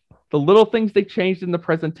doing, the little things they changed in the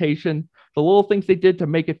presentation, the little things they did to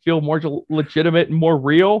make it feel more legitimate and more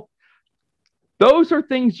real. Those are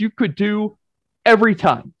things you could do every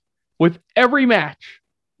time with every match,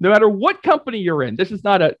 no matter what company you're in. This is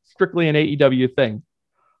not strictly an AEW thing.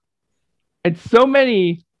 And so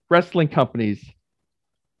many wrestling companies,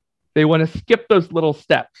 they want to skip those little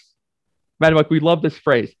steps. Madam Mike, we love this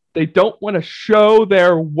phrase. They don't want to show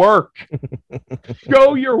their work.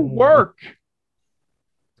 Show your work.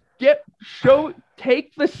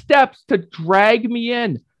 Take the steps to drag me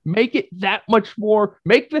in. Make it that much more,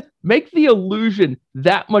 make the illusion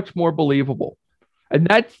that much more believable. And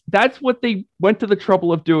that's what they went to the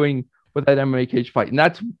trouble of doing with that MMA cage fight. And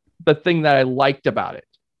that's the thing that I liked about it.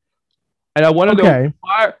 And I want to know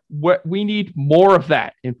why we need more of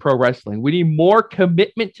that in pro wrestling. We need more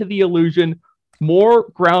commitment to the illusion, more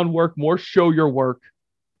groundwork, more show your work.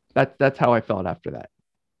 That's how I felt after that.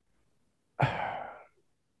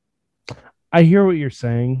 I hear what you're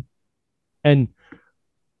saying, and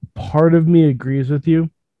part of me agrees with you,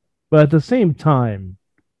 but at the same time,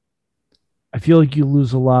 I feel like you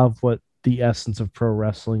lose a lot of what the essence of pro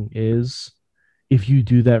wrestling is if you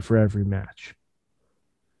do that for every match.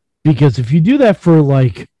 Because if you do that for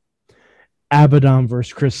like Abaddon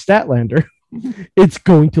versus Chris Statlander, it's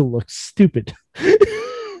going to look stupid.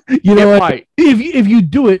 You know what? If you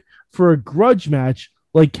do it for a grudge match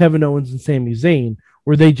like Kevin Owens and Sami Zayn,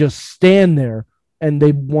 where they just stand there and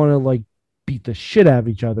they want to like beat the shit out of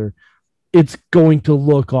each other, it's going to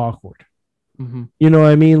look awkward. Mm-hmm. You know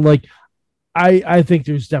what I mean? Like, I think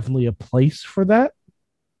there's definitely a place for that.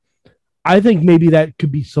 I think maybe that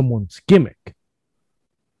could be someone's gimmick,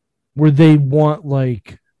 where they want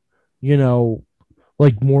like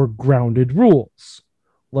more grounded rules,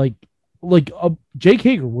 like Jake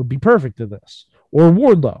Hager would be perfect at this, or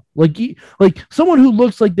Wardlow, like someone who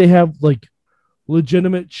looks like they have like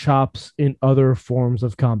legitimate chops in other forms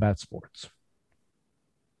of combat sports.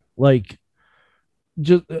 Like,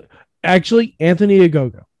 just actually Anthony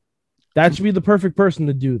Ogogo, that should be the perfect person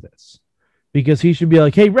to do this, because he should be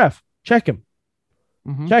like, hey ref, check him.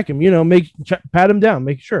 Mm-hmm. Check him, pat him down,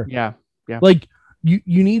 make sure. Yeah. Like, you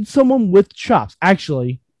need someone with chops.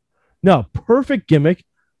 Actually, no, perfect gimmick.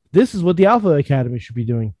 This is what the Alpha Academy should be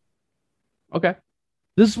doing. Okay.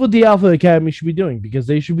 This is what the Alpha Academy should be doing, because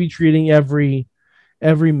they should be treating every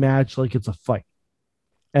match like it's a fight.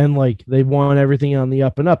 And like they want everything on the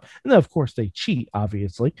up and up. And then of course they cheat,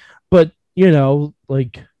 obviously. But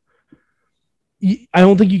like I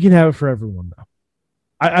don't think you can have it for everyone though.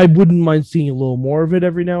 I wouldn't mind seeing a little more of it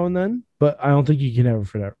every now and then, but I don't think you can have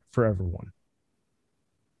it for everyone.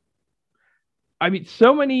 I mean,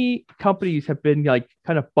 so many companies have been like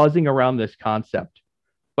kind of buzzing around this concept,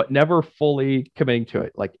 but never fully committing to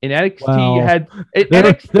it. Like in NXT, you had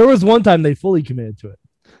there was one time they fully committed to it.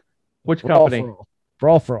 Which company? For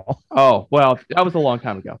all. Oh, well, that was a long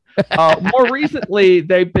time ago. More recently,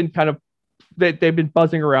 they've been they've been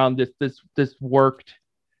buzzing around this worked,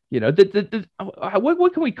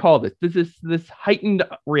 what can we call this? This heightened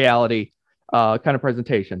reality kind of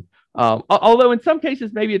presentation. Although in some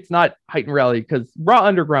cases maybe it's not heightened reality, because Raw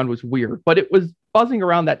Underground was weird, but it was buzzing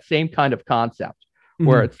around that same kind of concept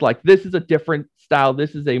where it's like, this is a different style.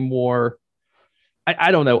 This is a more,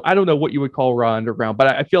 I don't know. I don't know what you would call Raw Underground, but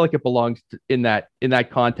I feel like it belongs in that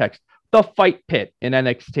context. The Fight Pit in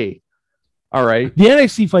NXT. All right. The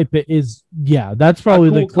NXT Fight Pit is, that's probably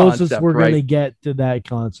the closest concept, we're going to get to that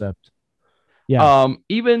concept. Yeah.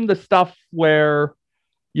 Even the stuff where,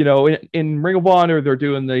 in Ring of Honor, they're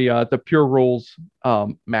doing the Pure Rules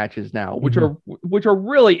matches now, which are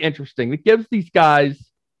really interesting. It gives these guys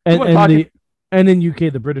and in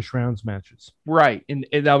UK, the British Rounds matches. Right. And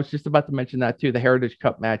I was just about to mention that too, the Heritage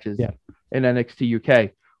Cup matches in NXT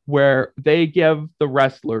UK, where they give the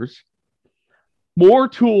wrestlers more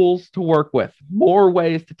tools to work with, more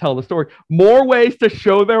ways to tell the story, more ways to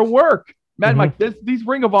show their work. Man, Mike, these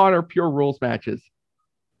Ring of Honor Pure Rules matches,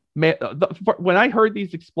 man, when I heard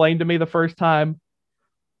these explained to me the first time,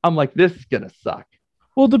 I'm like, this is going to suck.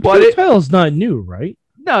 Well, the Pure title is not new, right?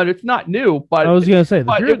 No, it's not new, but I was gonna say, it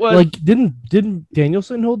was like, didn't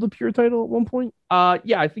Danielson hold the Pure title at one point?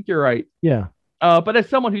 Yeah, I think you're right. Yeah. But as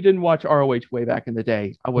someone who didn't watch ROH way back in the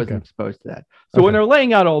day, I wasn't exposed to that. So when they're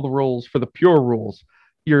laying out all the rules for the Pure Rules,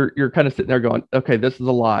 you're kind of sitting there going, okay, this is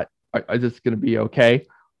a lot. Is this going to be okay?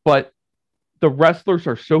 But the wrestlers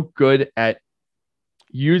are so good at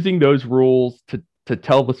using those rules to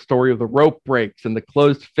tell the story of the rope breaks and the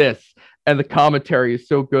closed fists, and the commentary is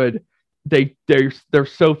so good. They're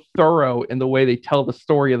so thorough in the way they tell the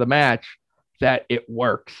story of the match that it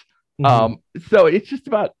works. So it's just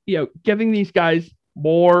about, giving these guys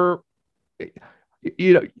more,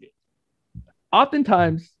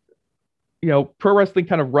 oftentimes, pro wrestling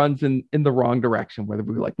kind of runs in the wrong direction, where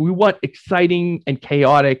we want exciting and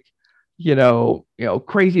chaotic,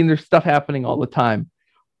 crazy, and there's stuff happening all the time.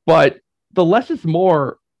 But the less is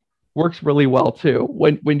more works really well too.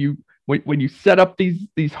 When you set up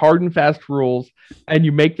these hard and fast rules and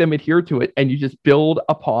you make them adhere to it, and you just build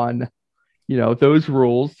upon, those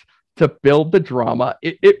rules to build the drama,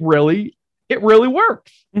 it really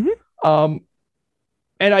works. And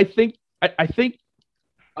I think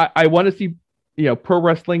I want to see, pro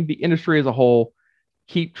wrestling, the industry as a whole,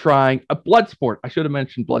 keep trying a blood sport. I should have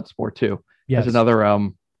mentioned blood sport too. Yes. As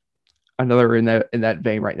another in that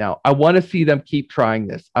vein right now. I want to see them keep trying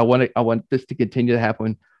this. I want this to continue to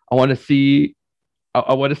happen. I want to see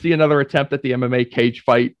another attempt at the MMA cage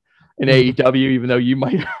fight in AEW, even though you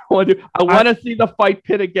might want to. I want to see the Fight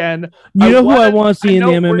Pit again. Who I want to see in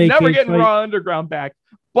the MMA we're never cage getting fight? Raw Underground back,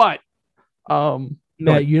 but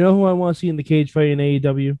Matt, you know who I want to see in the cage fight in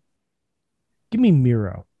AEW? Give me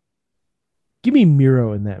Miro. Give me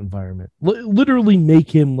Miro in that environment. Literally make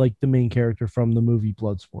him like the main character from the movie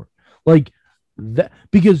Bloodsport. Like that,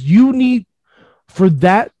 because you need, for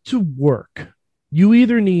that to work, you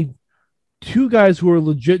either need two guys who are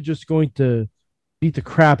legit just going to beat the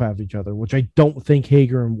crap out of each other, which I don't think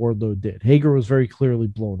Hager and Wardlow did. Hager was very clearly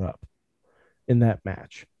blown up in that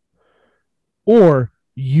match. Or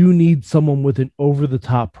you need someone with an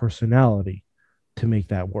over-the-top personality to make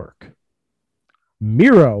that work.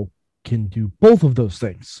 Miro can do both of those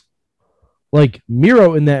things. Like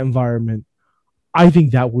Miro in that environment, I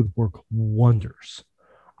think that would work wonders.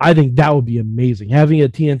 I think that would be amazing. Having a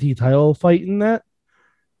TNT title fight in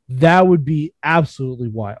that would be absolutely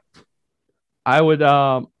wild. I would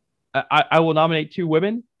I will nominate two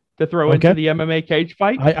women to throw into the MMA cage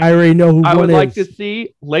fight. I already know who I would is. like to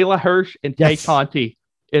see Layla Hirsch and Tay Conti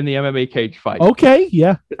in the MMA cage fight. Okay,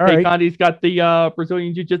 yeah. All Tay right. Conti's got the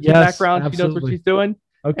Brazilian Jiu-Jitsu background. Absolutely. She knows what she's doing.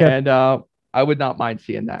 Okay. And I would not mind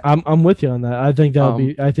seeing that. I'm with you on that. I think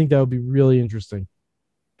that would be really interesting.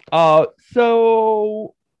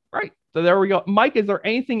 So there we go. Mike, is there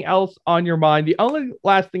anything else on your mind? The only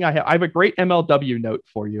last thing I have a great MLW note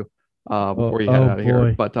for you before you head out of here.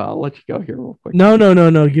 Boy. But I'll let you go here real quick. No.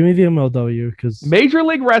 Give me the MLW because Major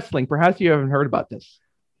League Wrestling. Perhaps you haven't heard about this.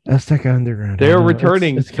 Aztec Underground. They're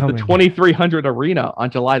returning it's to coming. the 2300 Arena on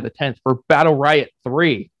July the 10th for Battle Riot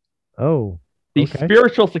 3. Oh, The okay.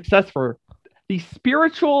 spiritual successor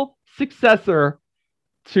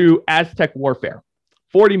to Aztec Warfare.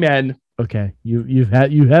 40 men. Okay, you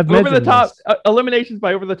have Over the top this. eliminations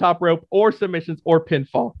by over the top rope or submissions or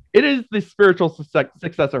pinfall. It is the spiritual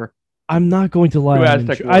successor. I'm not going to lie.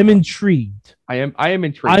 I'm intrigued. I am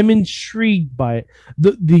intrigued. I'm intrigued by it.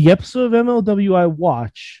 The episode of MLW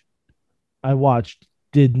I watched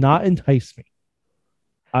did not entice me.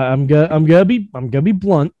 I'm gonna be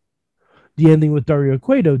blunt. The ending with Dario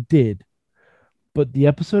Cueto did, but the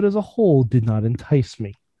episode as a whole did not entice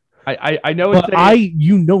me. I know but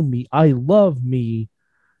you know me. I love me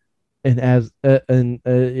an Aztec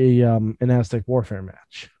Warfare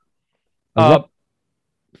match.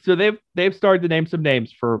 So they've started to name some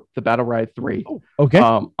names for the Battle Riot 3. Oh, okay.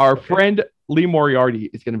 Our friend Lee Moriarty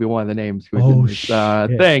is going to be one of the names who's in this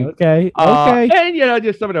thing. Okay. And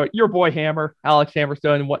just some of your boy Hammer, Alex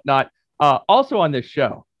Hammerstone, and whatnot. Also on this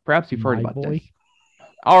show, perhaps you've heard about this.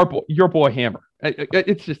 Your boy Hammer.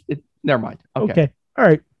 It's just never mind. Okay. All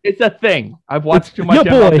right. It's a thing. I've watched too much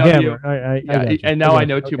MLW. Hammer. And now I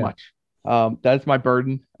know too much. That's my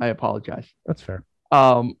burden. I apologize. That's fair.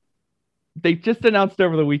 They just announced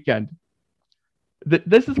over the weekend that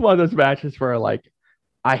this is one of those matches where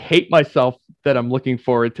I hate myself that I'm looking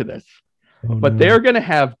forward to this. But they're going to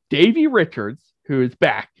have Davey Richards, who is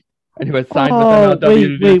back and who has signed with MLW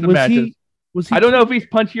to do some matches. I don't know if he's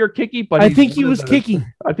punchy or kicky, but I think he was kicky.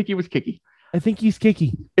 I think he was kicky. I think he's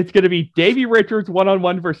kicky. It's going to be Davey Richards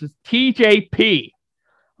one-on-one versus TJP.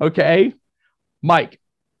 Okay? Mike,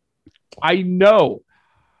 I know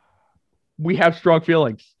we have strong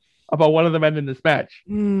feelings about one of the men in this match.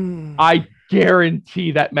 I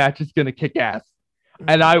guarantee that match is going to kick ass.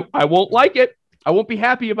 And I won't like it. I won't be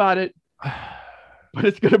happy about it. But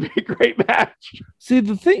it's going to be a great match. See,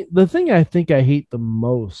 the thing I think I hate the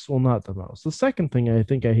most, well, not the most, the second thing I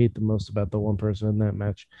think I hate the most about the one person in that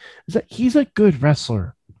match is that he's a good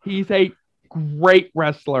wrestler. He's a great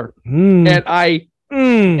wrestler. And it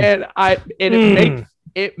makes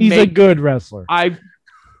he's a good wrestler.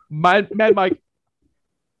 Mad Mike,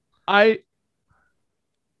 I've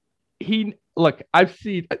seen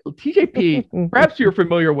TJP. Perhaps you're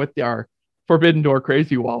familiar with our Forbidden Door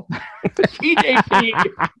Crazy Wall.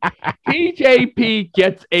 TJP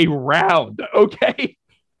gets around, okay?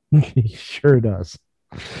 He sure does.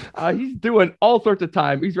 He's doing all sorts of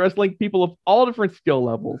time. He's wrestling people of all different skill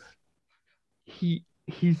levels. He's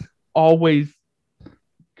always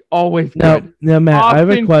good. Now, Matt, I have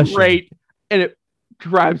a question. Great, and it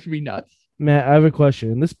drives me nuts. Matt, I have a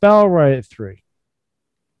question. In this Battle Riot 3,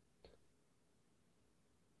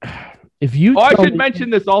 if you I should mention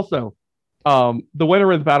this also. The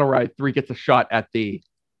winner of the Battle Riot 3 gets a shot at the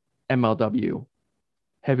MLW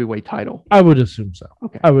heavyweight title. I would assume so.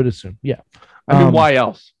 Okay. I would assume. Yeah. I mean, why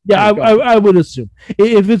else? Yeah, I would assume.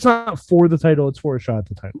 If it's not for the title, it's for a shot at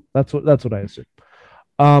the title. That's what I assume.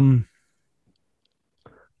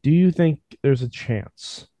 Do you think there's a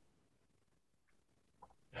chance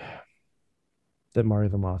that Mario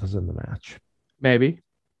the Moth is in the match? Maybe.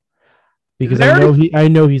 Because I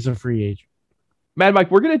know he's a free agent. Mad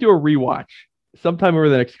Mike, we're gonna do a rewatch sometime over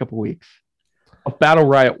the next couple weeks of Battle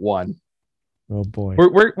Riot 1. Oh boy.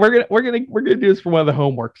 We're gonna do this for one of the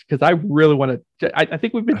homeworks because I really want to. I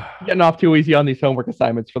think we've been getting off too easy on these homework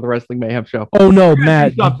assignments for the Wrestling Mayhem show. Oh no,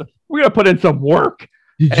 Matt. We're gonna put in some work.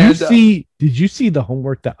 Did you see the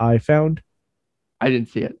homework that I found? I didn't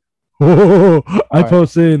see it. I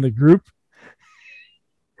posted it in the group.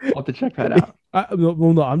 I'll have to check that out.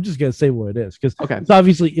 No, I'm just gonna say what it is because it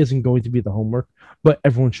obviously isn't going to be the homework, but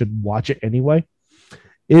everyone should watch it anyway.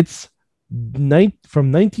 It's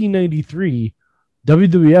from 1993,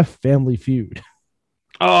 WWF Family Feud.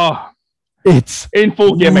 Oh, it's in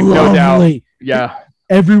full gimmick, no doubt. Yeah,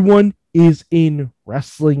 everyone is in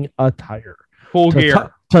wrestling attire. Full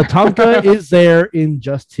gear. Tatanka is there in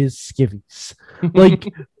just his skivvies.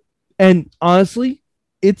 And honestly,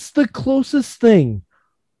 it's the closest thing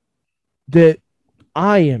that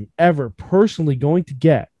I am ever personally going to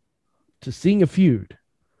get to seeing a feud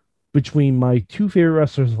between my two favorite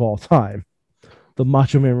wrestlers of all time, the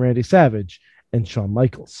Macho Man Randy Savage and Shawn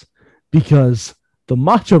Michaels, because the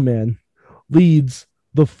Macho Man leads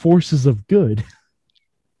the forces of good.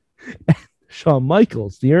 And Shawn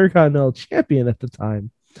Michaels, the Intercontinental Champion at the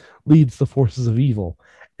time, leads the forces of evil,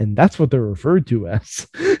 and that's what they're referred to as.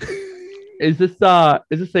 Is this a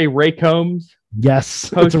Ray Combs?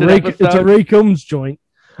 Yes, it's a Ray Combs joint.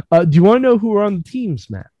 Do you want to know who are on the teams,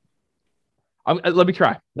 Matt? Let me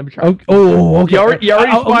try. Okay. You already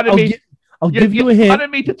spotted me. I'll give you a hint. hint.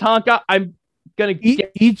 Spotted me to Tonka. I'm gonna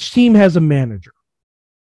get Each team has a manager.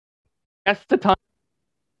 yes to Tonka.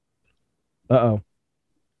 Uh-oh.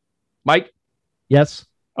 Mike. Yes.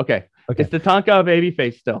 Okay. Okay. It's the Tonka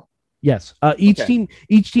babyface still. Yes.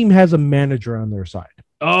 Each team has a manager on their side.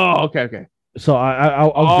 Oh, okay. So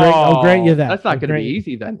I'll grant you that. That's not going to be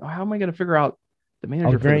easy then. How am I going to figure out the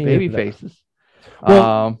manager for the baby faces?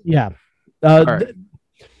 Well, yeah. Right.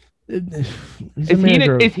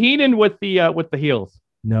 Is Heenan with the heels?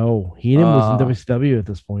 No, Heenan was in WCW at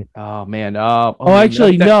this point. Oh man.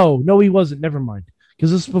 Actually, no, he wasn't. Never mind,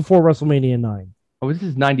 because this is before WrestleMania 9. Oh, this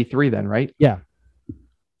is 93 then, right? Yeah.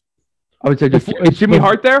 I would say is Jimmy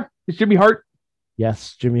Hart there? Is Jimmy Hart?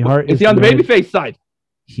 Yes, Jimmy Hart. Is he on the babyface side?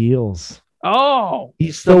 Heels. Oh,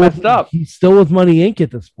 he's still messed up. He's still with Money Inc.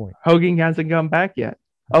 at this point. Hogan hasn't come back yet.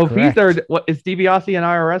 Oh, if he's there, what is DiBiase and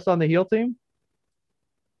IRS on the heel team?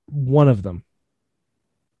 One of them.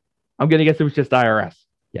 I'm gonna guess it was just IRS.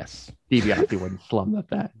 Yes. DiBiase wouldn't slum at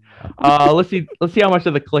that. Let's see how much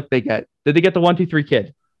of the click they get. Did they get the 1, 2, 3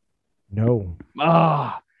 kid? No.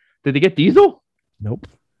 Did they get Diesel? Nope.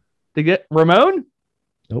 Did they get Ramon?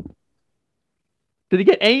 Nope. Did they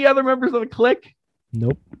get any other members of the clique?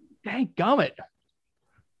 Nope. Dang gummit.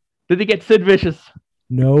 Did they get Sid Vicious?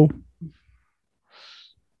 No.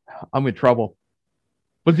 I'm in trouble.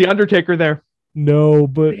 Was the Undertaker there? No,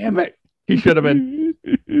 but damn it, he should have been.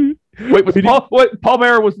 Wait, Paul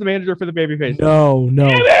Bearer was the manager for the babyface? No.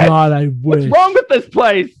 God, I wish. What's wrong with this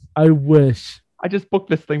place? I wish. I just booked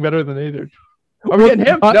this thing better than either. Are we getting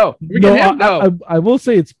him? No. No. I will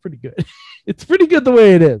say it's pretty good. It's pretty good the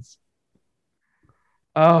way it is.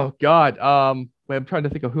 Oh God. Wait, I'm trying to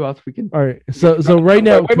think of who else we can. All right. So right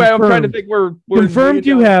now, wait, I'm trying to think. We're confirmed.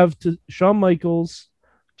 You have Shawn Michaels,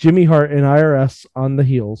 Jimmy Hart, and IRS on the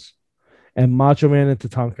heels, and Macho Man and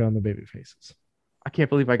Tatanka on the baby faces. I can't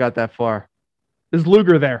believe I got that far. Is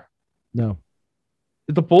Luger there? No.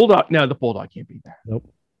 Is the Bulldog? No, the Bulldog can't be there.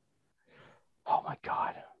 Nope. Oh my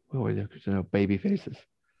God. What were there? No baby faces.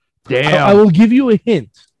 Damn. I will give you a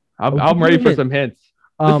hint. I'm ready for some hints.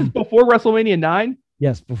 This is before WrestleMania 9?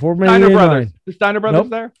 Yes, before Steiner WrestleMania Brothers. 9. The Steiner Brothers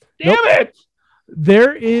there? Damn it!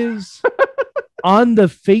 There is, on the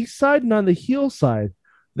face side and on the heel side,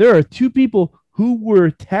 there are two people who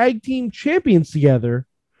were tag team champions together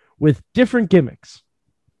with different gimmicks.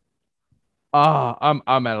 I'm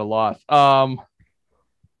at a loss. Oh,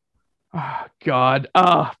 God.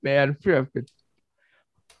 Oh, man.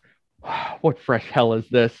 What fresh hell is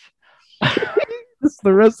this? This is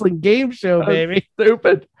the wrestling game show, baby.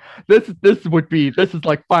 Stupid. This is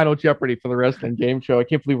like Final Jeopardy for the wrestling game show. I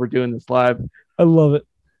can't believe we're doing this live. I love it.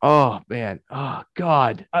 Oh man. Oh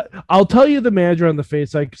God. I'll tell you the manager on the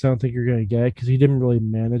face side because I don't think you're gonna get it because he didn't really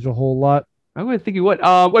manage a whole lot. I would think he would.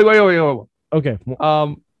 Wait. Okay.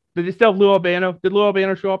 Did they still have Lou Albano? Did Lou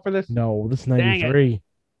Albano show up for this? No, this is 93.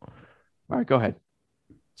 All right, go ahead.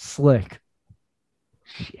 Slick.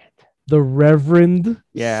 Shit. The Reverend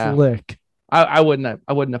Slick. I wouldn't have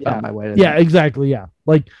found my way to that. Yeah, exactly. Yeah.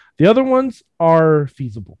 Like the other ones are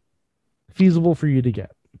feasible for you to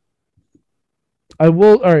get. I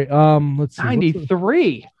will. All right. Let's see.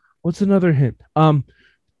 93. What's another hint? One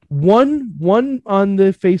on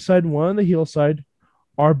the face side, one on the heel side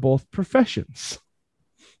are both professions.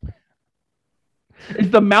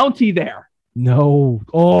 Is the Mountie there? No.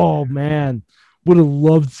 Oh man. Would have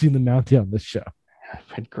loved seeing the Mountie on this show. That's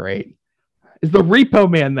been great. Is the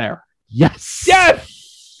Repo Man there? Yes.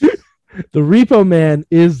 Yes. The Repo Man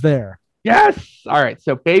is there. Yes. All right.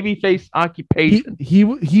 So babyface occupation.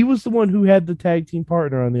 He was the one who had the tag team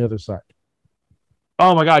partner on the other side.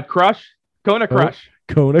 Oh my God. Crush. Kona Crush.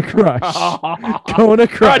 Kona Crush. Kona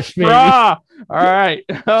Crush, baby. Bra. All right.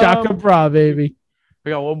 Chaka Bra, baby.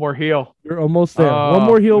 We got one more heel. You're almost there. One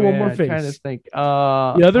more heel, one more face. I'm trying to think.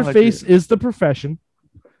 The other face is the profession.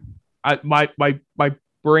 My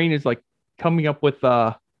brain is like coming up with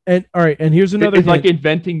And all right, and here's another hint. Like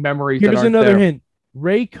inventing memories. Here's another hint.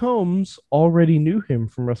 Ray Combs already knew him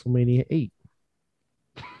from WrestleMania 8.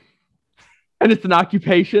 And it's an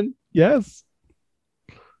occupation? Yes.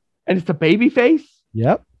 And it's a baby face?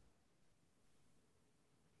 Yep.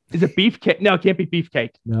 Is it Beefcake? No, it can't be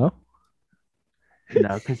Beefcake. No.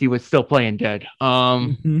 No, because he was still playing dead.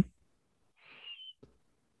 Is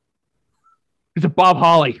it Bob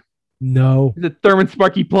Holly? No. Is it Thurman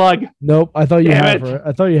Sparky Plug? Nope. I thought you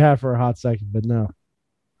had for a hot second, but no.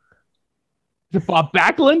 Is it Bob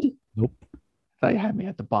Backlund? Nope. I thought you had me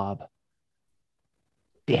at the Bob.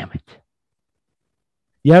 Damn it.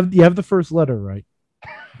 You have the first letter right.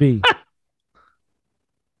 B.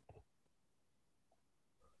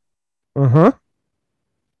 Uh-huh. Do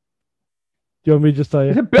you want me to just tell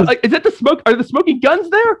you? Is it the smoke? Are the smoking guns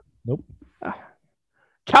there? Nope.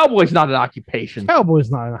 Cowboy's not an occupation.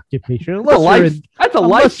 Cowboy's not an occupation. That's a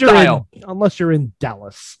lifestyle. Unless you're in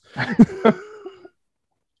Dallas.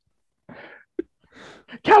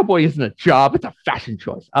 Cowboy isn't a job; it's a fashion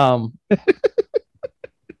choice. Go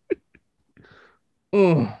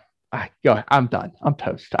ahead. I'm done. I'm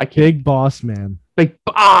toast. I can't. Big Boss Man.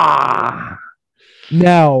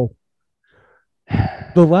 Now,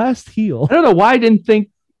 the last heel. I don't know why I didn't think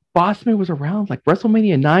Boss Man was around, like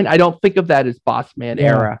WrestleMania 9. I don't think of that as Boss Man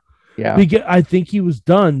era. Yeah. I think he was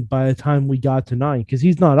done by the time we got to 9 because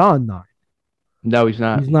he's not on 9. No, he's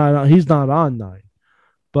not. He's not on 9.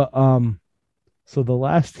 But so the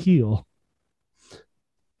last heel.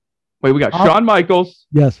 Wait, we got Shawn Michaels.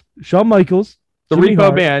 Yes, Shawn Michaels. The Jimmy Repo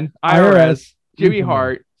Hart, Man, IRS, Jimmy Repo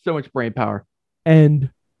Hart, Man. so much brain power.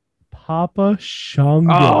 And Papa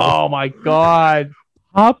Shango. Oh my God.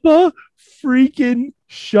 Papa freaking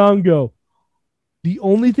Shango. The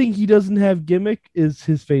only thing he doesn't have gimmick is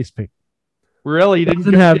his face paint. Really? He didn't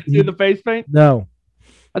do the face paint? No.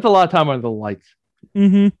 That's a lot of time under the lights.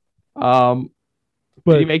 Mm-hmm.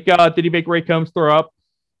 But did he make Ray Combs throw up?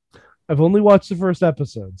 I've only watched the first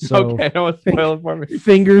episode. So okay, no one's spoiling for me.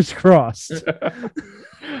 Fingers crossed.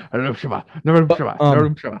 I'm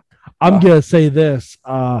gonna say this.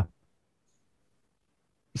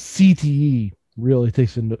 CTE really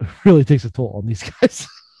takes a toll on these guys.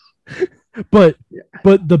 but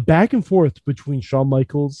the back and forth between Shawn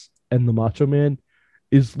Michaels and the Macho Man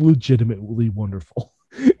is legitimately wonderful.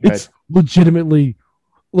 It's legitimately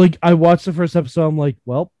like I watched the first episode. I'm like,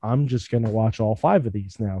 well, I'm just gonna watch all 5 of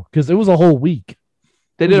these now because it was a whole week.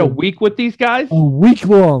 They did a week with these guys. A week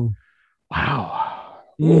long. Wow.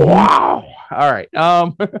 Mm-hmm. Wow. All right.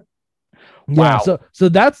 Wow. Yeah. So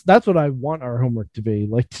that's what I want our homework to be,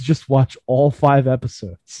 like to just watch all 5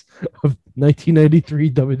 episodes of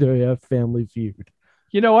 1993 WWF Family Feud.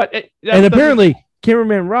 You know what? And apparently,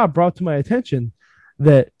 cameraman Rob brought to my attention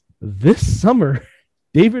that this summer,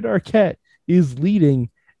 David Arquette is leading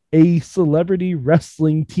a celebrity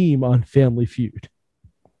wrestling team on Family Feud.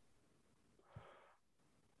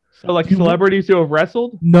 So, like celebrities who have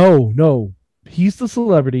wrestled? No. He's the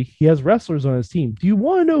celebrity. He has wrestlers on his team. Do you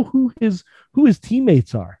want to know who his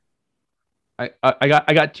teammates are? I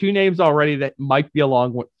got 2 names already that might be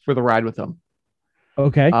along for the ride with him.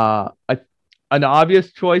 Okay. An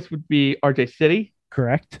obvious choice would be RJ City.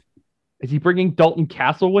 Correct. Is he bringing Dalton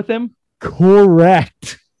Castle with him?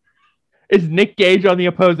 Correct. Is Nick Gage on the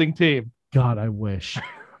opposing team? God, I wish.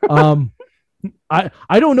 I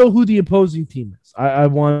don't know who the opposing team is. I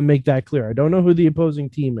want to make that clear. I don't know who the opposing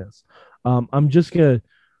team is. I'm just gonna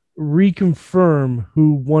reconfirm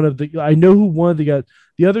who one of the. I know who one of the guys.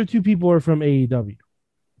 The other 2 people are from AEW.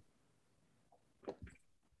 We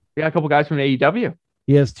got a couple guys from AEW.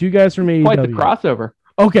 He has 2 guys from AEW. Quite the crossover.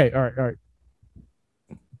 Okay, all right.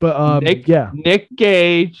 But Nick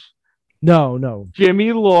Gage. No.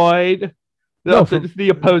 Jimmy Lloyd. It's the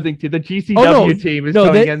opposing team. The GCW team is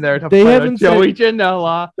coming in there to play Joey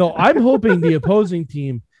Janela. No, I'm hoping the opposing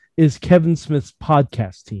team is Kevin Smith's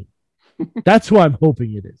podcast team. That's who I'm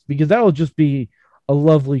hoping it is, because that will just be a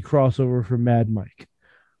lovely crossover for Mad Mike.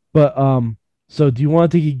 But so do you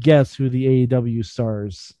want to take a guess who the AEW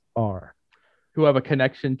stars are? Who have a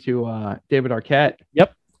connection to David Arquette?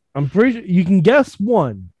 Yep, I'm pretty sure you can guess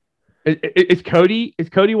one. Is Cody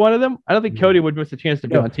one of them? I don't think Cody would miss a chance to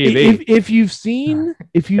be on TV. If you've seen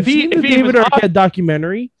the David Arquette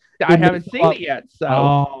documentary, I haven't seen it yet. So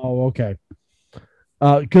okay.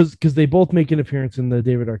 Because they both make an appearance in the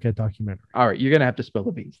David Arquette documentary. All right, you're gonna have to spill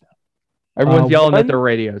the beans now. Everyone's yelling at their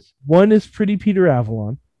radios. One is Pretty Peter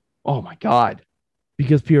Avalon. Oh my God!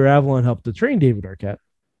 Because Peter Avalon helped to train David Arquette.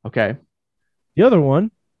 Okay. The other one,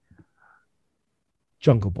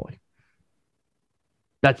 Jungle Boy.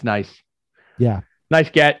 That's nice. Yeah.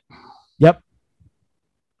 Nice get. Yep.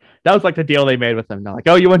 That was like the deal they made with him. They're like,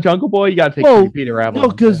 oh, you want Jungle Boy? You got to take Peter Avalon.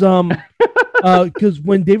 No, because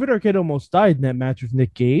when David Arquette almost died in that match with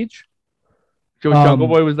Nick Gage, Jungle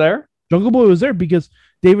Boy was there? Jungle Boy was there because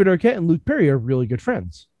David Arquette and Luke Perry are really good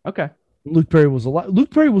friends. Okay. Luke Perry was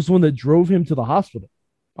Luke Perry was the one that drove him to the hospital.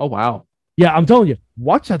 Oh, wow. Yeah, I'm telling you,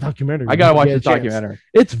 watch that documentary. I got to watch this documentary.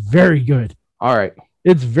 It's very good. All right.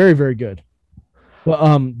 It's very, very good.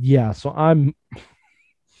 But yeah, so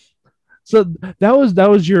that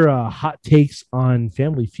was your hot takes on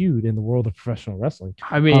Family Feud in the world of professional wrestling.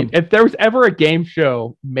 I mean, if there was ever a game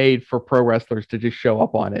show made for pro wrestlers to just show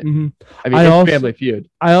up on it, mm-hmm. I mean, it's Family Feud.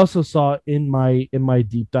 I also saw in my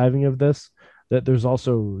deep diving of this that there's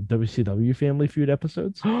also WCW Family Feud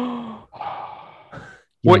episodes.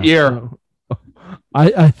 What year? so-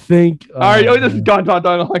 I think. All right, this is done.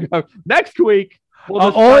 Next week, we'll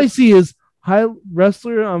all I discuss- see is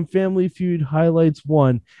wrestler on Family Feud highlights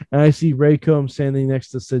 1, and I see Ray Combs standing next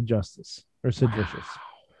to Sid Justice or Sid Vicious,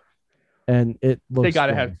 and it looks.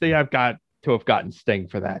 they have got to have gotten Sting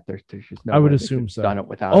for that. There's just no. I would way they assume could so. have Done it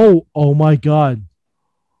without. him. Oh my God,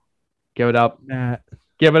 Give it up, Matt.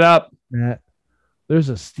 give it up. There's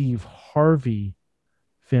a Steve Harvey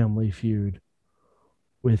Family Feud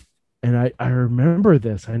with, and I remember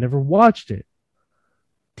this. I never watched it.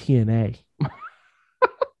 TNA.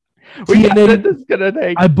 We got TNA this is gonna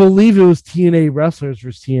take. I believe it was TNA wrestlers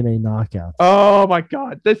versus TNA knockouts. Oh my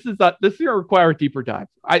God, this is gonna require a deeper dive.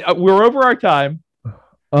 We're over our time,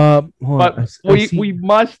 Hold but on. I see- we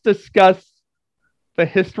must discuss the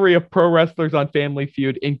history of pro wrestlers on Family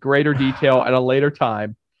Feud in greater detail at a later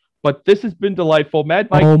time. But this has been delightful, Mad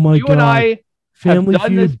Mike. Oh my you and God. I Family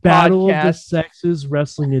done this Feud Battle of the podcast. Sexes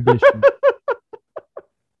Wrestling Edition.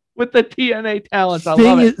 with the TNA talents. I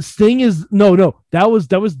love it. Sting is no. This was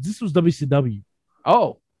WCW.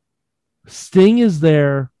 Oh, Sting is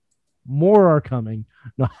there. More are coming.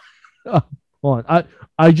 No, hold on.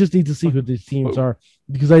 I just need to see who these teams are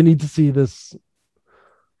because I need to see this.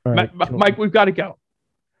 All right, Mike, we've got to go.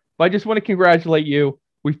 But I just want to congratulate you.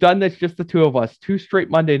 We've done this just the two of us, 2 straight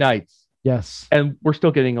Monday nights, Yes. and we're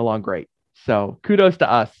still getting along great. So kudos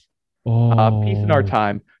to us. Oh, Peace in our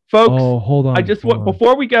time, folks. Oh, hold on. I just hold want on.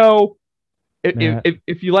 before we go, Matt.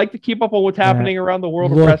 if you like to keep up on what's happening around the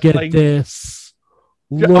world of Look wrestling, at this.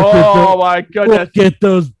 my goodness, Look at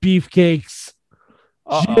those beefcakes.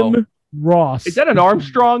 Uh-oh. Jim Ross. Is that an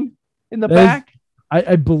Armstrong in the That is- back?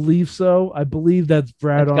 I believe so. I believe that's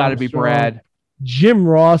Brad. It's got to be Armstrong. Brad. Jim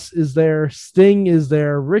Ross is there. Sting is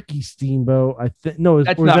there. Ricky Steamboat. I think no,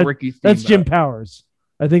 That's not Ricky Steamboat. That's Jim Powers.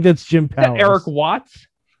 I think that's Jim Is that Powers. Eric Watts?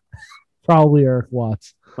 Probably Eric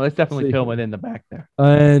Watts. Well, that's definitely See. Pillman in the back there.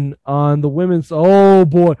 And on the women's, oh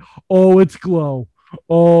boy, oh it's Glow.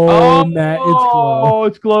 Oh, Matt, it's Glow. Oh,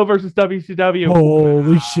 it's Glow versus WCW.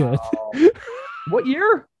 Holy shit. What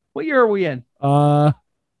year? What year are we in?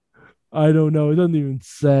 I don't know. It doesn't even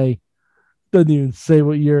say. Doesn't even say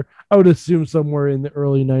what year. I would assume somewhere in the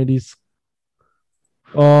early 90s.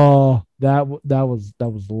 Oh, that was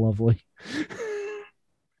lovely.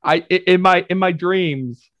 In my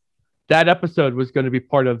dreams, that episode was going to be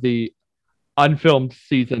part of the unfilmed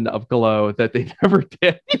season of Glow that they never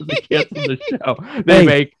did because they canceled the show. They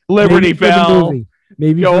make Liberty Maybe for the Bell movie.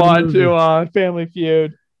 Maybe go for the on movie. to Family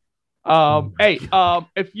Feud.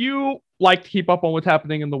 If you like to keep up on what's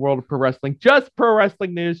happening in the world of pro wrestling, just pro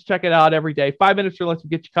wrestling news, check it out every day. 5 minutes or less will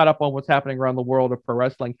get you caught up on what's happening around the world of pro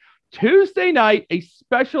wrestling. Tuesday night, a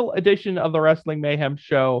special edition of the Wrestling Mayhem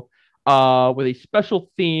show with a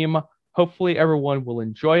special theme. Hopefully everyone will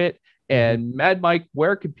enjoy it. And Mad Mike,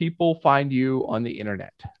 where can people find you on the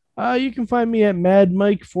internet? You can find me at Mad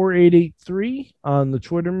Mike 4883 on the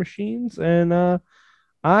Twitter machines, and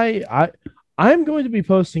I'm going to be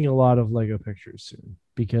posting a lot of Lego pictures soon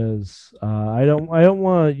because I don't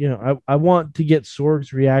want to, I want to get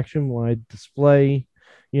Sorg's reaction when I display,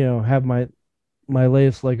 have my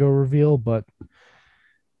latest Lego reveal, but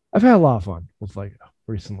I've had a lot of fun with Lego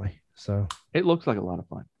recently, so It looks like a lot of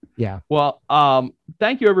fun. yeah. Well,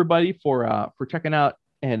 thank you everybody for checking out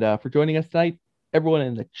and for joining us tonight. Everyone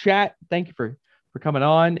in the chat, thank you for coming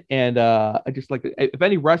on. And I just like to, if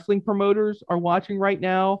any wrestling promoters are watching right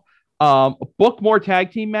now, book more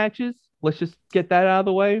tag team matches. Let's just get that out of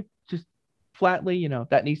the way. Just flatly,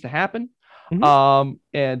 that needs to happen. Mhm.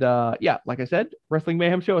 Like I said, Wrestling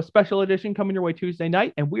Mayhem Show, a special edition coming your way Tuesday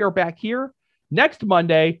night, and we are back here next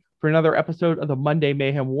Monday for another episode of the Monday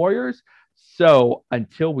Mayhem Warriors. So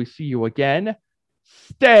until we see you again,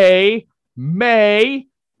 stay Mayhemmy.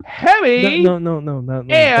 No.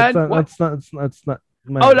 And that's not.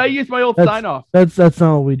 Oh, did I use my old sign off? That's not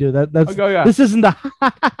what we do. That's Okay, yeah. This isn't the.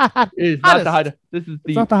 It's not the hot. This is It's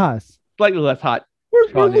the not the hottest. slightly less hot.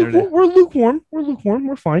 We're on the internet. lukewarm. We're lukewarm.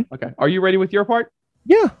 We're fine. Okay. Are you ready with your part?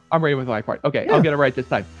 Yeah. I'm ready with my part. Okay. Yeah. I'll get it right this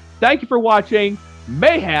time. Thank you for watching.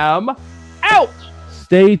 Mayhem out.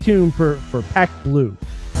 Stay tuned for Pack Blue.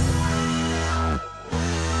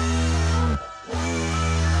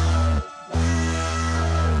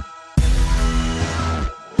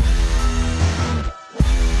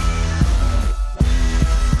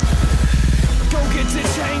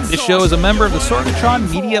 This show is a member of the Sorgatron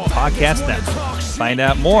Media Podcast Network. Find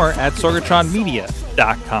out more at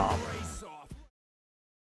sorgatronmedia.com.